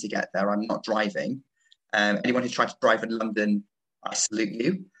train to get there. I'm not driving. Anyone who's tried to drive in London, I salute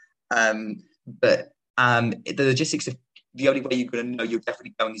you. But the logistics of the only way you're going to know you're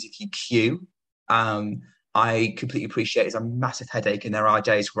definitely going is if you queue. I completely appreciate it's a massive headache, and there are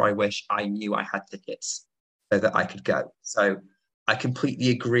days where I wish I knew I had tickets so that I could go. So I completely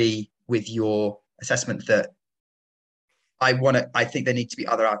agree with your assessment that I think there need to be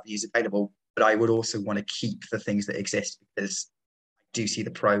other avenues available, but I would also want to keep the things that exist because I do see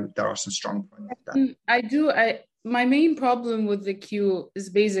there are some strong points. My main problem with the queue is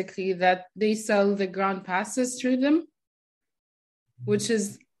basically that they sell the ground passes through them, which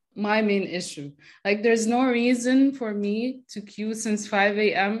is my main issue. Like, there's no reason for me to queue since 5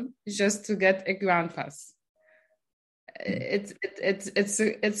 a.m. just to get a ground pass. It's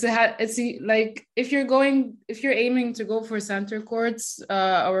like if you're aiming to go for center courts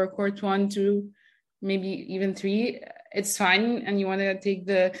or court 1, 2, maybe even 3, it's fine, and you want to take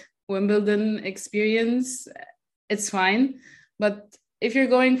the Wimbledon experience, it's fine. But if you're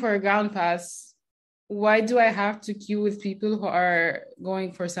going for a ground pass, why do I have to queue with people who are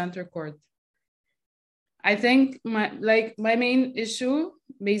going for center court? I think my main issue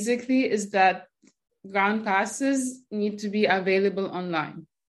basically is that ground passes need to be available online.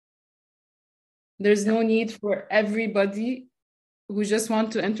 There's no need for everybody who just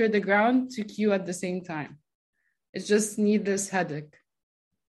want to enter the ground to queue at the same time. It's just needless headache.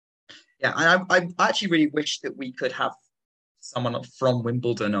 Yeah, I actually really wish that we could have someone from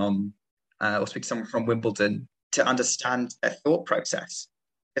Wimbledon on, or speak to someone from Wimbledon to understand their thought process.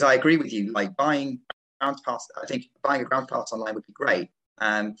 Because I agree with you, like buying ground pass, I think buying a ground pass online would be great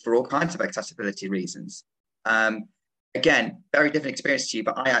for all kinds of accessibility reasons. Again, very different experience to you,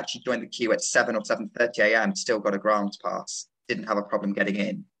 but I actually joined the queue at 7 or 7:30 a.m., still got a ground pass, didn't have a problem getting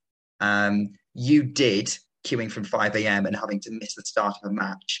in. You did, queuing from 5 a.m. and having to miss the start of a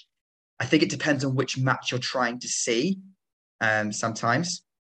match. I think it depends on which match you're trying to see sometimes.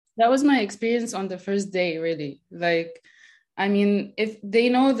 That was my experience on the first day, really. Like, I mean, if they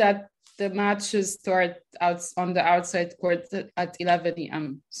know that the matches start out on the outside court at 11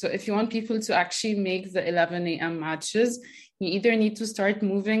 a.m. So if you want people to actually make the 11 a.m. matches, you either need to start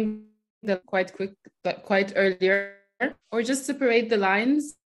moving them quite earlier, or just separate the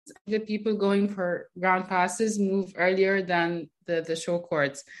lines. The people going for ground passes move earlier than the show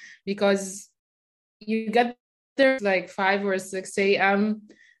courts, because you get there like 5 or 6 a.m.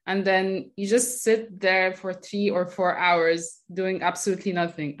 and then you just sit there for 3 or 4 hours doing absolutely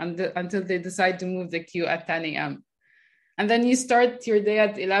nothing until they decide to move the queue at 10 a.m. And then you start your day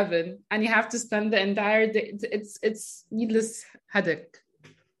at 11 and you have to spend the entire day. It's needless headache.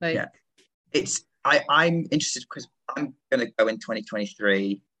 Like, yeah, I'm interested because I'm going to go in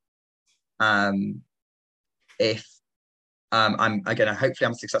 2023. If hopefully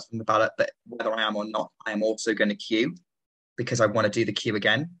I'm successful in the ballot, but whether I am or not, I am also going to queue because I want to do the queue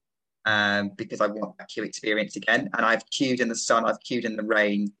again, because I want that queue experience again. And I've queued in the sun, I've queued in the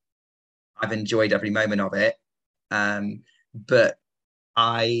rain, I've enjoyed every moment of it. But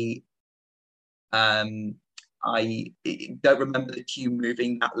I don't remember the queue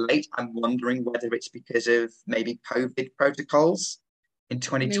moving that late. I'm wondering whether it's because of maybe COVID protocols in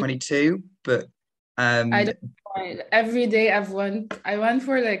 2022, maybe. But I don't know. Every day I went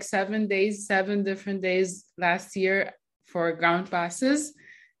for like 7 different days last year for ground passes.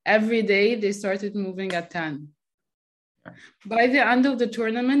 Every day they started moving at 10. By the end of the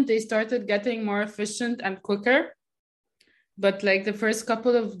tournament, they started getting more efficient and quicker. But like the first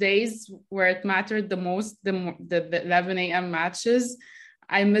couple of days where it mattered the most, the 11 a.m. matches,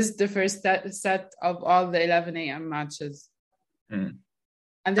 I missed the first set of all the 11 a.m. matches. And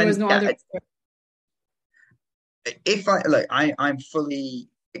there was no other. I'm fully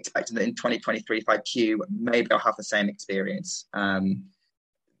expecting that in 2023, if I queue, maybe I'll have the same experience.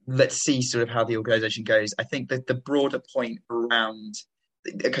 Let's see sort of how the organization goes. I think that the broader point around,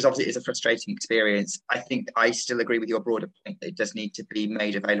 because obviously it's a frustrating experience, I think I still agree with your broader point that it does need to be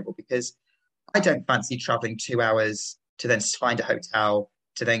made available, because I don't fancy traveling 2 hours to then find a hotel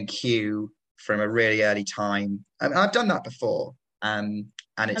to then queue from a really early time. I've done that before. And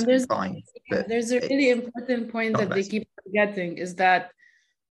it's fine. There's a really important point that they keep forgetting, is that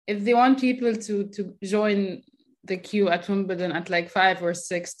if they want people to join the queue at Wimbledon at like 5 or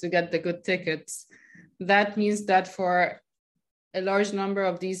 6 to get the good tickets, that means that for a large number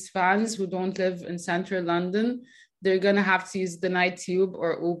of these fans who don't live in central London, they're going to have to use the night tube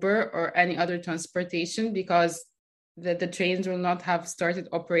or Uber or any other transportation because the trains will not have started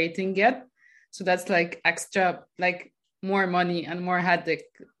operating yet. So that's like extra, like more money and more headache.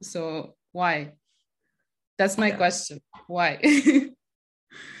 So why? That's my question. Why?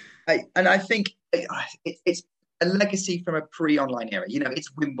 I think it's a legacy from a pre-online era. You know,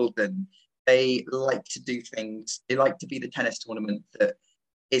 it's Wimbledon. They like to do things. They like to be the tennis tournament that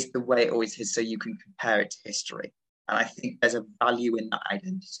is the way it always is, so you can compare it to history. And I think there's a value in that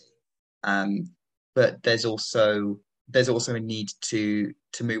identity. But there's also a need to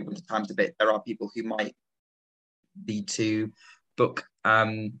move with the times a bit. There are people who might need to book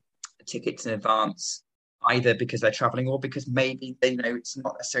tickets in advance, either because they're traveling or because maybe they know it's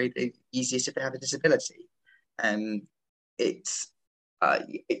not necessarily the easiest if they have a disability. And it's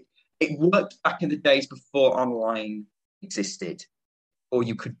it worked back in the days before online existed, or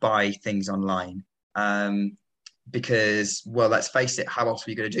you could buy things online. Because, well, let's face it, how else are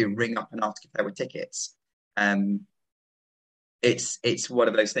you going to do? Ring up and ask if there were tickets. It's one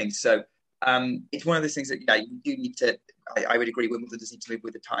of those things. So it's one of those things that, yeah, you do need to. I would agree, Wimbledon does need to move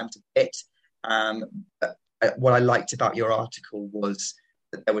with the times a bit. But what I liked about your article was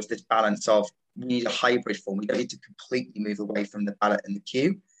that there was this balance of we need a hybrid form. We don't need to completely move away from the ballot and the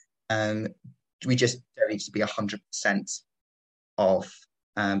queue. We just don't need to be 100% of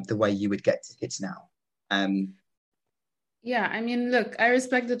the way you would get tickets now. Yeah, I mean, look, I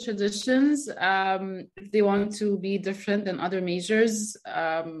respect the traditions. If they want to be different than other majors,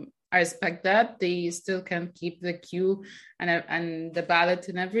 I respect that. They still can keep the queue and the ballot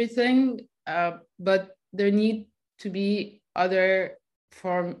and everything. But there need to be other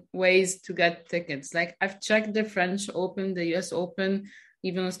ways to get tickets. Like I've checked the French Open, the US Open,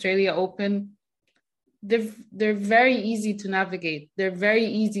 even Australia Open. They're very easy to navigate. They're very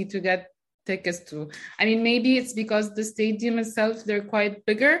easy to get tickets to. I mean, maybe it's because the stadium itself, they're quite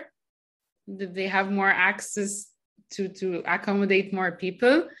bigger. They have more access to accommodate more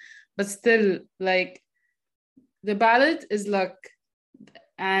people. But still, like the ballot is luck.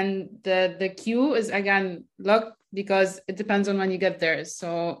 And the queue is, again, luck because it depends on when you get there.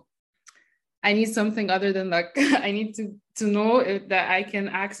 So I need something other than luck. I need to know that I can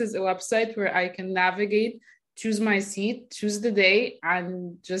access a website where I can navigate, choose my seat, choose the day,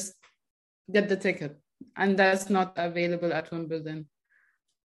 and just get the ticket. And that's not available at Wimbledon.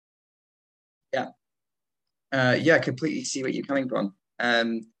 Yeah. I completely see where you're coming from.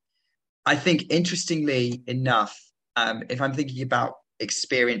 I think, interestingly enough, if I'm thinking about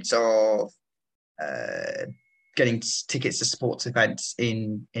experience of getting tickets to sports events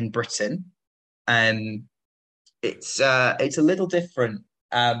in Britain, it's a little different.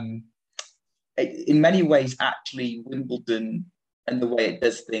 In many ways, actually, Wimbledon and the way it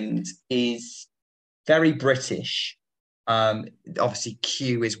does things is very British. Obviously,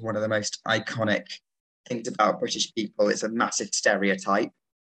 Q is one of the most iconic things about British people. It's a massive stereotype.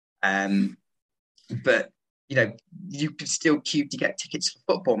 But you know, you can still queue to get tickets for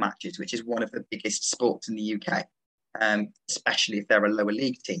football matches, which is one of the biggest sports in the UK, especially if they're a lower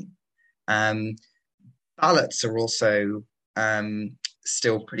league team. Ballots are also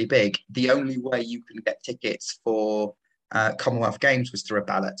still pretty big. The only way you can get tickets for Commonwealth Games was through a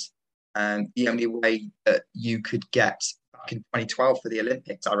ballot. The only way that you could get back in 2012 for the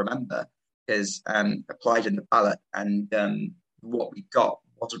Olympics, I remember, is applied in the ballot, and what we got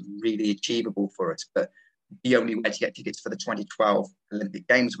wasn't really achievable for us. But the only way to get tickets for the 2012 Olympic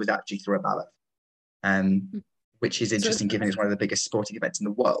Games was actually through a ballot, which is interesting given it's one of the biggest sporting events in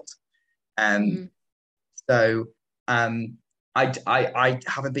the world. So I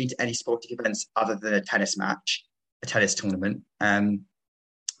haven't been to any sporting events other than a tennis match, a tennis tournament.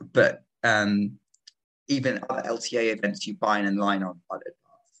 But even other LTA events you buy online on it.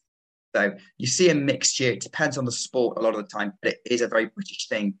 So you see a mixture. It depends on the sport a lot of the time, but it is a very British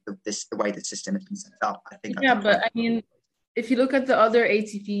thing. The way the system has been set up, I think. Yeah, but I mean, if you look at the other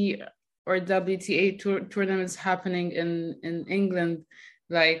ATP or WTA tournaments happening in England,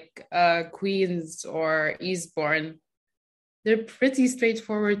 like Queens or Eastbourne, they're pretty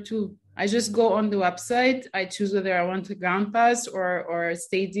straightforward too. I just go on the website, I choose whether I want a ground pass or a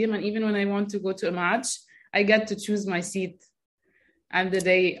stadium, and even when I want to go to a match, I get to choose my seat and the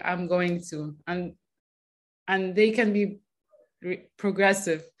day I'm going to, and they can be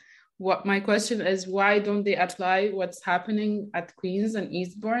progressive. What my question is, why don't they apply what's happening at Queens and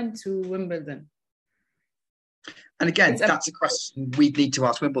Eastbourne to Wimbledon? And again, that's a question we need to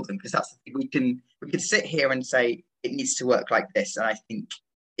ask Wimbledon, because that's the thing. We can sit here and say it needs to work like this, and I think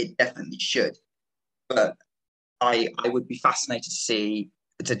it definitely should. But I would be fascinated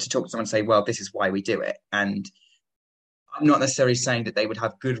to talk to someone and say, well, this is why we do it. And I'm not necessarily saying that they would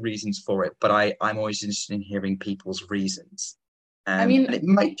have good reasons for it, but I'm always interested in hearing people's reasons. I And mean, it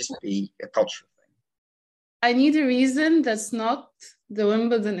might just be a cultural thing. I need a reason that's not the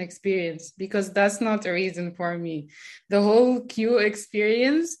Wimbledon experience, because that's not a reason for me. The whole queue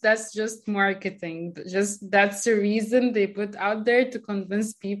experience, that's just marketing. Just that's the reason they put out there to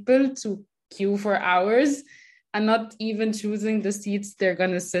convince people to queue for hours and not even choosing the seats they're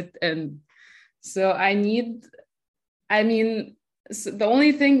gonna sit in. So I mean, the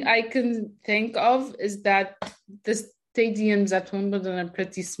only thing I can think of is that the stadiums at Wimbledon are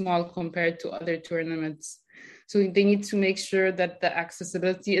pretty small compared to other tournaments. So they need to make sure that the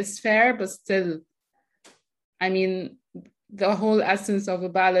accessibility is fair, but still, I mean, the whole essence of a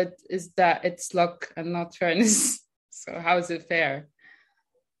ballot is that it's luck and not fairness. So how is it fair?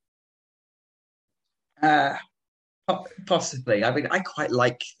 Uh, Possibly. I mean, I quite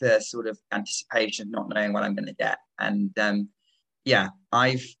like the sort of anticipation of not knowing what I'm going to get, and yeah,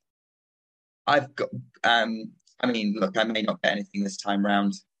 I've got. I mean, look, I may not get anything this time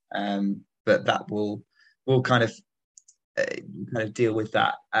round, but that will kind of deal with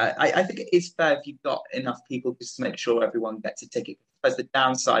that. I think it is fair if you've got enough people just to make sure everyone gets a ticket. Because the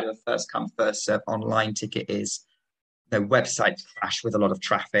downside of a first come first serve online ticket is websites crash with a lot of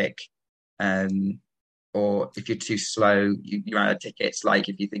traffic. Or if you're too slow, you're out of tickets. Like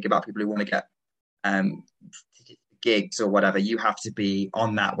if you think about people who want to get um, gigs or whatever, you have to be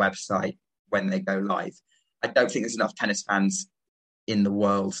on that website when they go live. I don't think there's enough tennis fans in the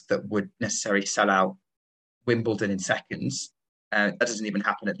world that would necessarily sell out Wimbledon in seconds. That doesn't even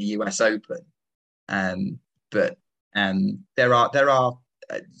happen at the US Open. But there are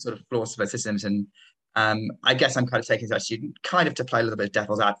sort of flaws to both systems, and I guess I'm kind of taking as a student, kind of to play a little bit of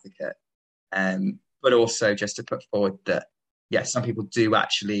devil's advocate, but also just to put forward that some people do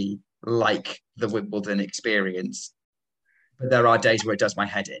actually like the Wimbledon experience, but there are days where it does my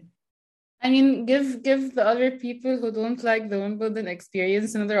head in. I mean, give the other people who don't like the Wimbledon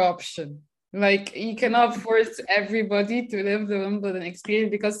experience another option. Like you cannot force everybody to live the Wimbledon experience,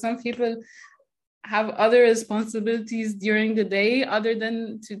 because some people have other responsibilities during the day other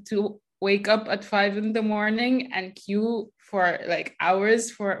than to wake up at 5 in the morning and queue for like hours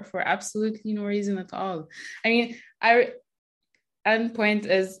for absolutely no reason at all. I mean, end point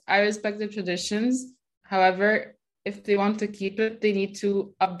is I respect the traditions. However, if they want to keep it, they need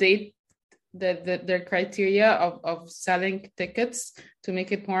to update their criteria of selling tickets to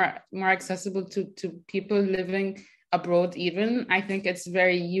make it more accessible to people living abroad. Even I think it's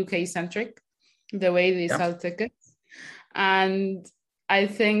very UK centric the way they sell tickets, and I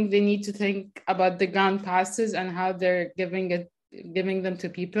think they need to think about the ground passes and how they're giving them to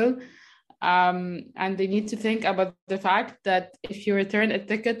people, and they need to think about the fact that if you return a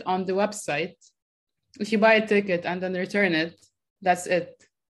ticket on the website, if you buy a ticket and then return it, that's it.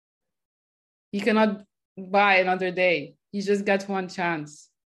 You cannot buy another day. You just get one chance.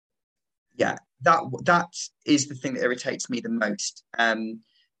 Yeah, that is the thing that irritates me the most.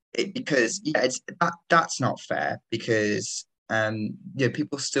 Because that's not fair, because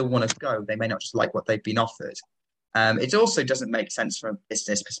people still want to go. They may not just like what they've been offered. It also doesn't make sense from a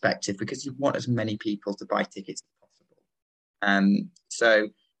business perspective, because you want as many people to buy tickets as possible. So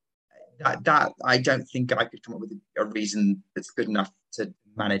that I don't think I could come up with a reason that's good enough to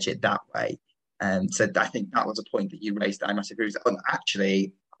manage it that way. So I think that was a point that you raised that I must agree with.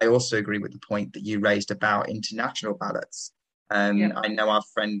 Actually, I also agree with the point that you raised about international ballots. I know our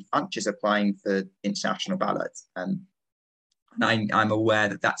friend Funch is applying for international ballots, and I'm aware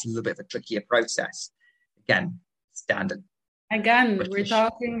that that's a little bit of a trickier process. Again, standard. Again, British. we're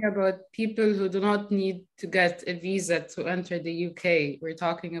talking about people who do not need to get a visa to enter the UK. We're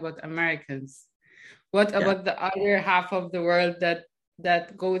talking about Americans. What about the other half of the world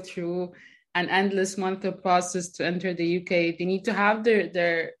that go through an endless monthly process to enter the UK? They need to have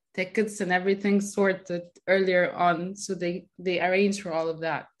their tickets and everything sorted earlier on, so they arrange for all of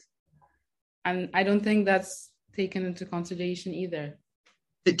that. And I don't think that's taken into consideration either.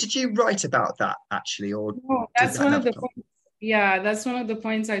 Did you write about that actually, or no, that's one of the points. Yeah, that's one of the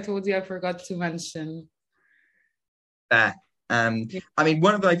points I told you I forgot to mention. I mean,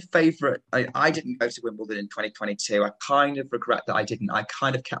 one of my favorite, I didn't go to Wimbledon in 2022. I kind of regret that I didn't. I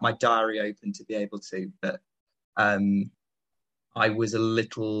kind of kept my diary open to be able to, but I was a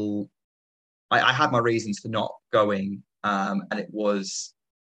little, I had my reasons for not going, and it was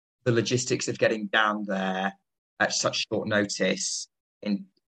the logistics of getting down there at such short notice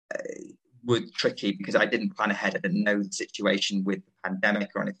were tricky, because I didn't plan ahead. I didn't know the situation with the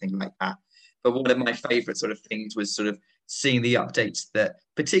pandemic or anything like that. But one of my favorite sort of things was sort of seeing the updates that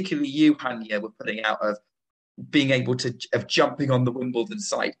particularly you, Hanya, were putting out of being able to of jumping on the Wimbledon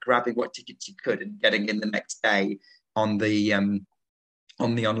site, grabbing what tickets you could, and getting in the next day on the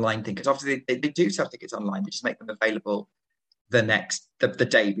online thing, because obviously they do sell tickets online. They just make them available the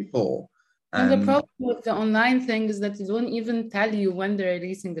day before. And the problem with the online thing is that they don't even tell you when they're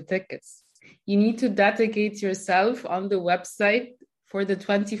releasing the tickets. You need to dedicate yourself on the website for the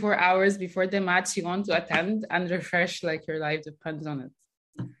 24 hours before the match you want to attend and refresh like your life depends on it.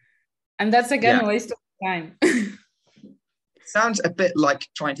 And that's again a waste of time. It sounds a bit like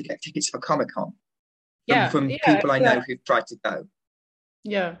trying to get tickets for Comic-Con. From people I know who've tried to go.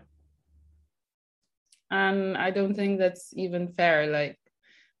 Yeah. And I don't think that's even fair. Like,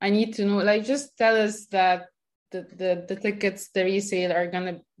 I need to know, like, just tell us that the tickets, the resale are going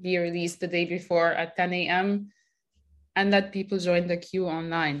to be released the day before at 10 a.m. and let people join the queue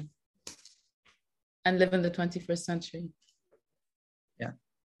online and live in the 21st century. Yeah.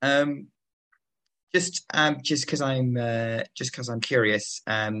 Just because I'm curious,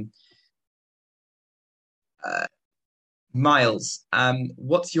 Miles,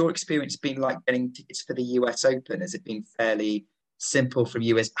 what's your experience been like getting tickets for the US Open? Has it been fairly simple from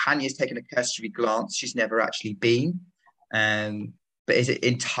you? As Hanya's taken a cursory glance, she's never actually been. But is it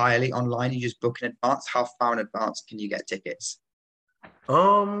entirely online? You just book in advance? How far in advance can you get tickets?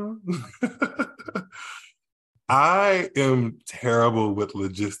 I am terrible with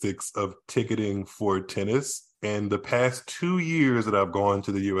logistics of ticketing for tennis. And the past 2 years that I've gone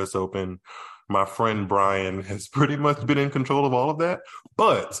to the US Open, my friend Brian has pretty much been in control of all of that.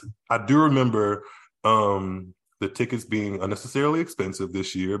 But I do remember the tickets being unnecessarily expensive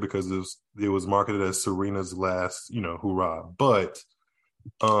this year because it was marketed as Serena's last, hurrah. But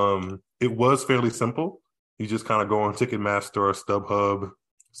it was fairly simple. You just kind of go on Ticketmaster or StubHub,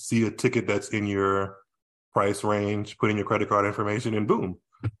 see a ticket that's in your price range, put in your credit card information, and boom.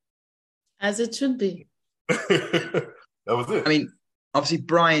 As it should be. That was it. I mean, obviously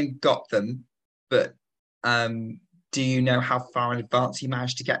Brian got them, but do you know how far in advance he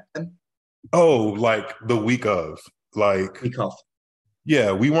managed to get them? Oh, like the week of. Week off.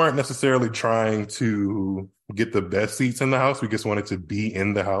 Yeah, we weren't necessarily trying to get the best seats in the house. We just wanted to be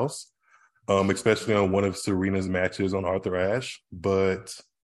in the house, especially on one of Serena's matches on Arthur Ashe. But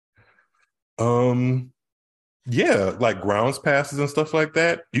yeah, like grounds passes and stuff like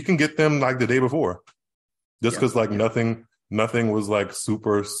that, you can get them like the day before. Just because nothing was like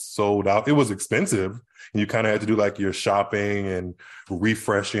super sold out. It was expensive. And you kind of had to do like your shopping and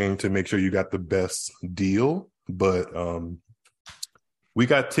refreshing to make sure you got the best deal. But we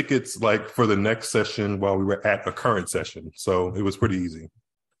got tickets like for the next session while we were at a current session. So it was pretty easy.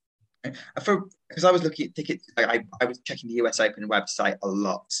 Because I was looking at tickets, I was checking the US Open website a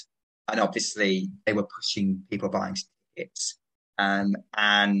lot. And obviously they were pushing people buying tickets.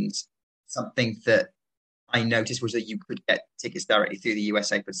 And something that I noticed was that you could get tickets directly through the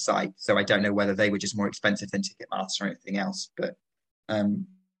US Open site. So I don't know whether they were just more expensive than Ticketmaster or anything else. But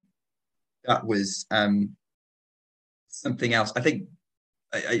that was something else. I think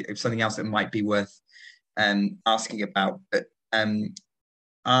something else that might be worth asking about. But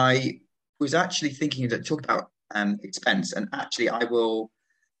I was actually thinking to talk about expense. And actually, I will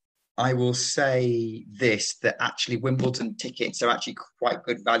say this, that actually Wimbledon tickets are actually quite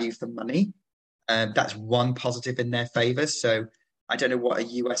good value for money. That's one positive in their favour. So I don't know what a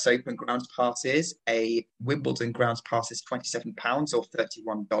US Open grounds pass is. A Wimbledon grounds pass is £27 or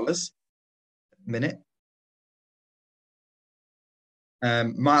 $31 a minute.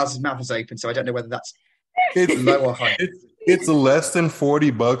 Miles' mouth is open, so I don't know whether that's low or high. It's less than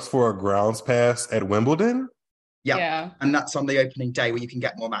 $40 for a grounds pass at Wimbledon. Yeah, and that's on the opening day where you can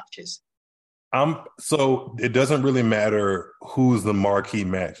get more matches. So it doesn't really matter who's the marquee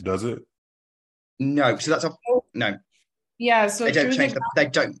match, does it? No, so that's no. Yeah, so they don't change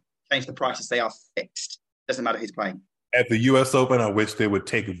the prices; they are fixed. Doesn't matter who's playing. At the U.S. Open, I wish they would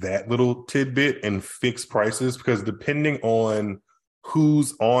take that little tidbit and fix prices, because depending on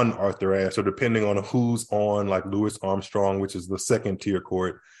who's on Arthur Ashe or depending on who's on like Louis Armstrong, which is the second tier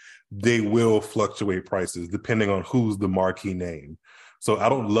court, they will fluctuate prices depending on who's the marquee name. So I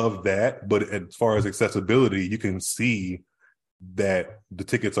don't love that, but as far as accessibility, you can see that the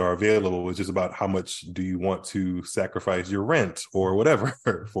tickets are available. It's just about how much do you want to sacrifice your rent or whatever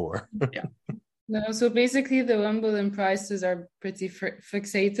for. Yeah. No, so basically the Wimbledon prices are pretty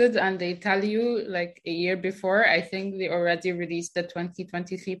fixated, and they tell you like a year before. I think they already released the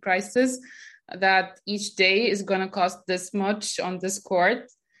 2023 prices, that each day is going to cost this much on this court.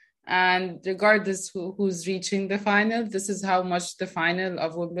 And regardless who's reaching the final, this is how much the final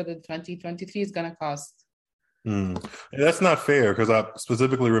of Wimbledon 2023 is going to cost. That's not fair, because I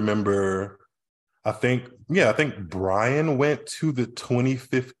specifically remember I think Brian went to the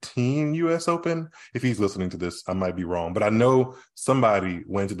 2015 US Open. If he's listening to this, I might be wrong, but I know somebody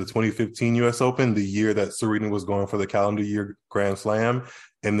went to the 2015 US Open, the year that Serena was going for the calendar year Grand Slam,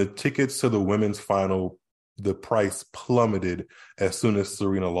 and the tickets to the women's final, the price plummeted as soon as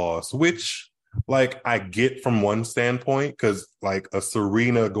Serena lost, which like I get from one standpoint, because like a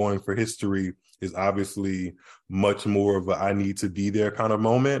Serena going for history is obviously much more of a I need to be there kind of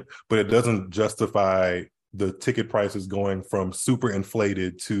moment, but it doesn't justify the ticket prices going from super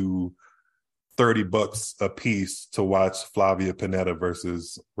inflated to $30 a piece to watch Flavia Pannetta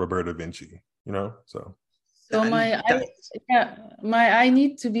versus Roberta Vinci, you know? So my I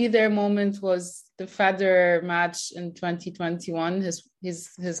need to be there moment was the Federer match in 2021, his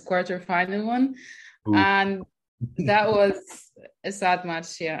quarterfinal one. Ooh. And that was a sad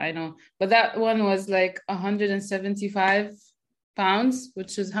match, yeah, I know. But that one was like 175 pounds,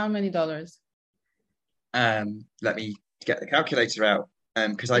 which is how many dollars? Let me get the calculator out.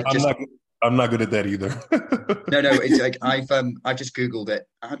 Because I'm not good at that either. No, it's like I've just Googled it.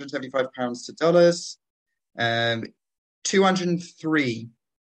 175 pounds to dollars. 203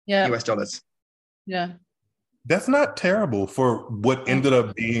 US dollars. Yeah. That's not terrible for what ended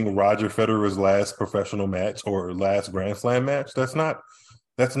up being Roger Federer's last professional match or last Grand Slam match. That's not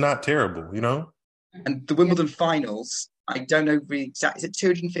terrible, you know? And the Wimbledon finals, I don't know the exact, is it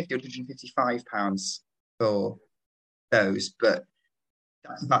 250 or 255 pounds for those? But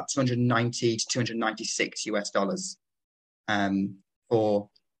that's about 290 to 296 US dollars for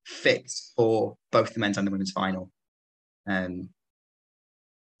fixed for both the men's and the women's final.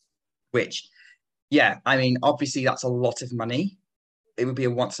 Which, yeah, I mean, obviously that's a lot of money. It would be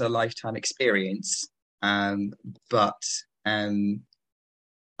a once in a lifetime experience. But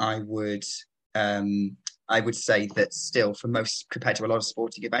I would say that still, for most, compared to a lot of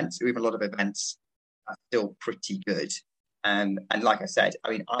sporting events, or even a lot of events, are still pretty good. And like I said,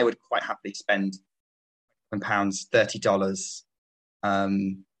 I mean, I would quite happily spend £30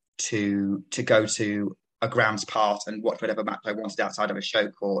 to go to a grounds part and watch whatever match I wanted outside of a show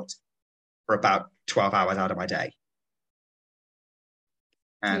court for about 12 hours out of my day.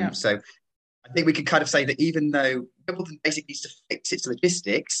 So I think we could kind of say that even though Wimbledon basically needs to fix its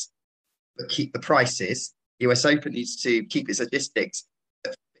logistics but keep the prices, US Open needs to keep its logistics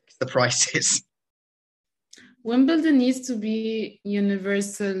but fix the prices. Wimbledon needs to be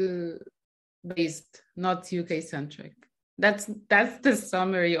universal based, not UK centric. That's the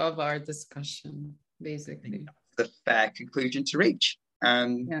summary of our discussion, basically. That's the fair conclusion to reach.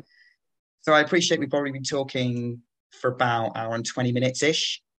 So I appreciate we've probably been talking for about an hour and 20 minutes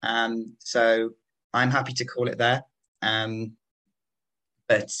ish. So I'm happy to call it there.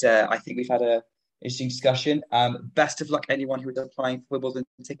 But I think we've had a interesting discussion. Best of luck anyone who is applying for Wimbledon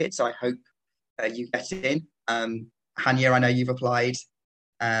tickets. I hope you get in. Hanya, I know you've applied.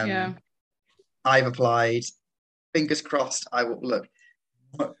 I've applied. Fingers crossed. I will look.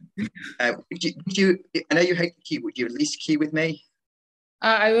 Would you? I know you hate the queue. Would you at least queue with me?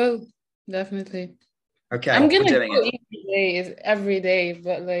 I will definitely. Okay, I'm gonna go every day,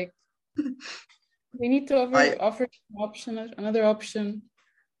 but like we need to offer another option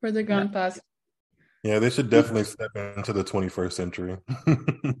for the Grand Pass. Yeah, they should definitely step into the 21st century.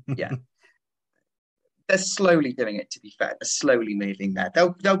 Yeah. They're slowly doing it, to be fair. They're slowly moving there.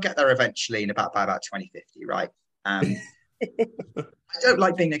 They'll get there eventually by about 2050, right? I don't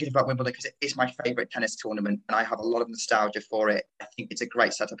like being negative about Wimbledon because it is my favourite tennis tournament and I have a lot of nostalgia for it. I think it's a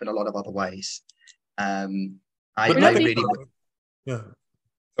great setup in a lot of other ways. Yeah.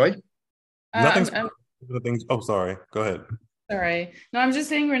 Sorry? Oh, sorry. Go ahead. Sorry. No, I'm just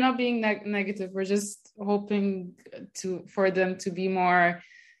saying we're not being negative. We're just hoping for them to be more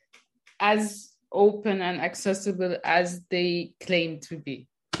as open and accessible as they claim to be.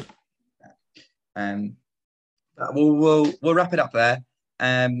 We'll wrap it up there.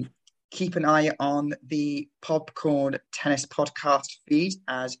 Keep an eye on the Popcorn Tennis podcast feed,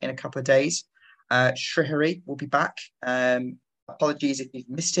 as in a couple of days, Shrihari will be back. Apologies if you've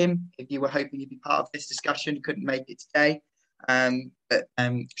missed him. If you were hoping he'd be part of this discussion, couldn't make it today. But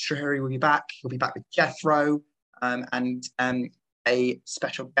Shrihari will be back. He'll be back with Jethro and a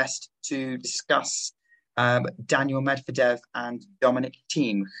special guest to discuss Daniel Medvedev and Dominic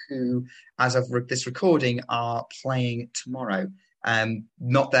Thiem, who, as of this recording, are playing tomorrow.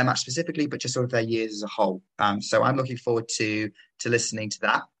 Not their match specifically, but just sort of their years as a whole. So I'm looking forward to listening to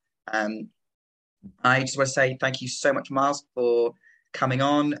that. I just want to say thank you so much, Miles, for coming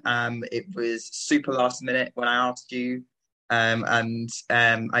on. It was super last minute when I asked you, and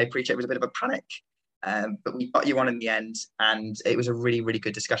I appreciate it was a bit of a panic. But we got you on in the end, and it was a really, really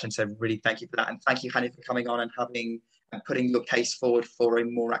good discussion. So really thank you for that. And thank you, Hani, for coming on and putting your case forward for a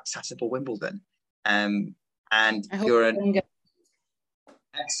more accessible Wimbledon. And you're an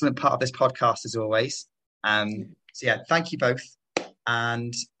excellent part of this podcast as always. So yeah, thank you both.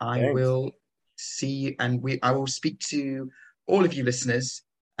 And I will see you, and I will speak to all of you listeners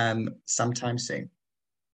sometime soon.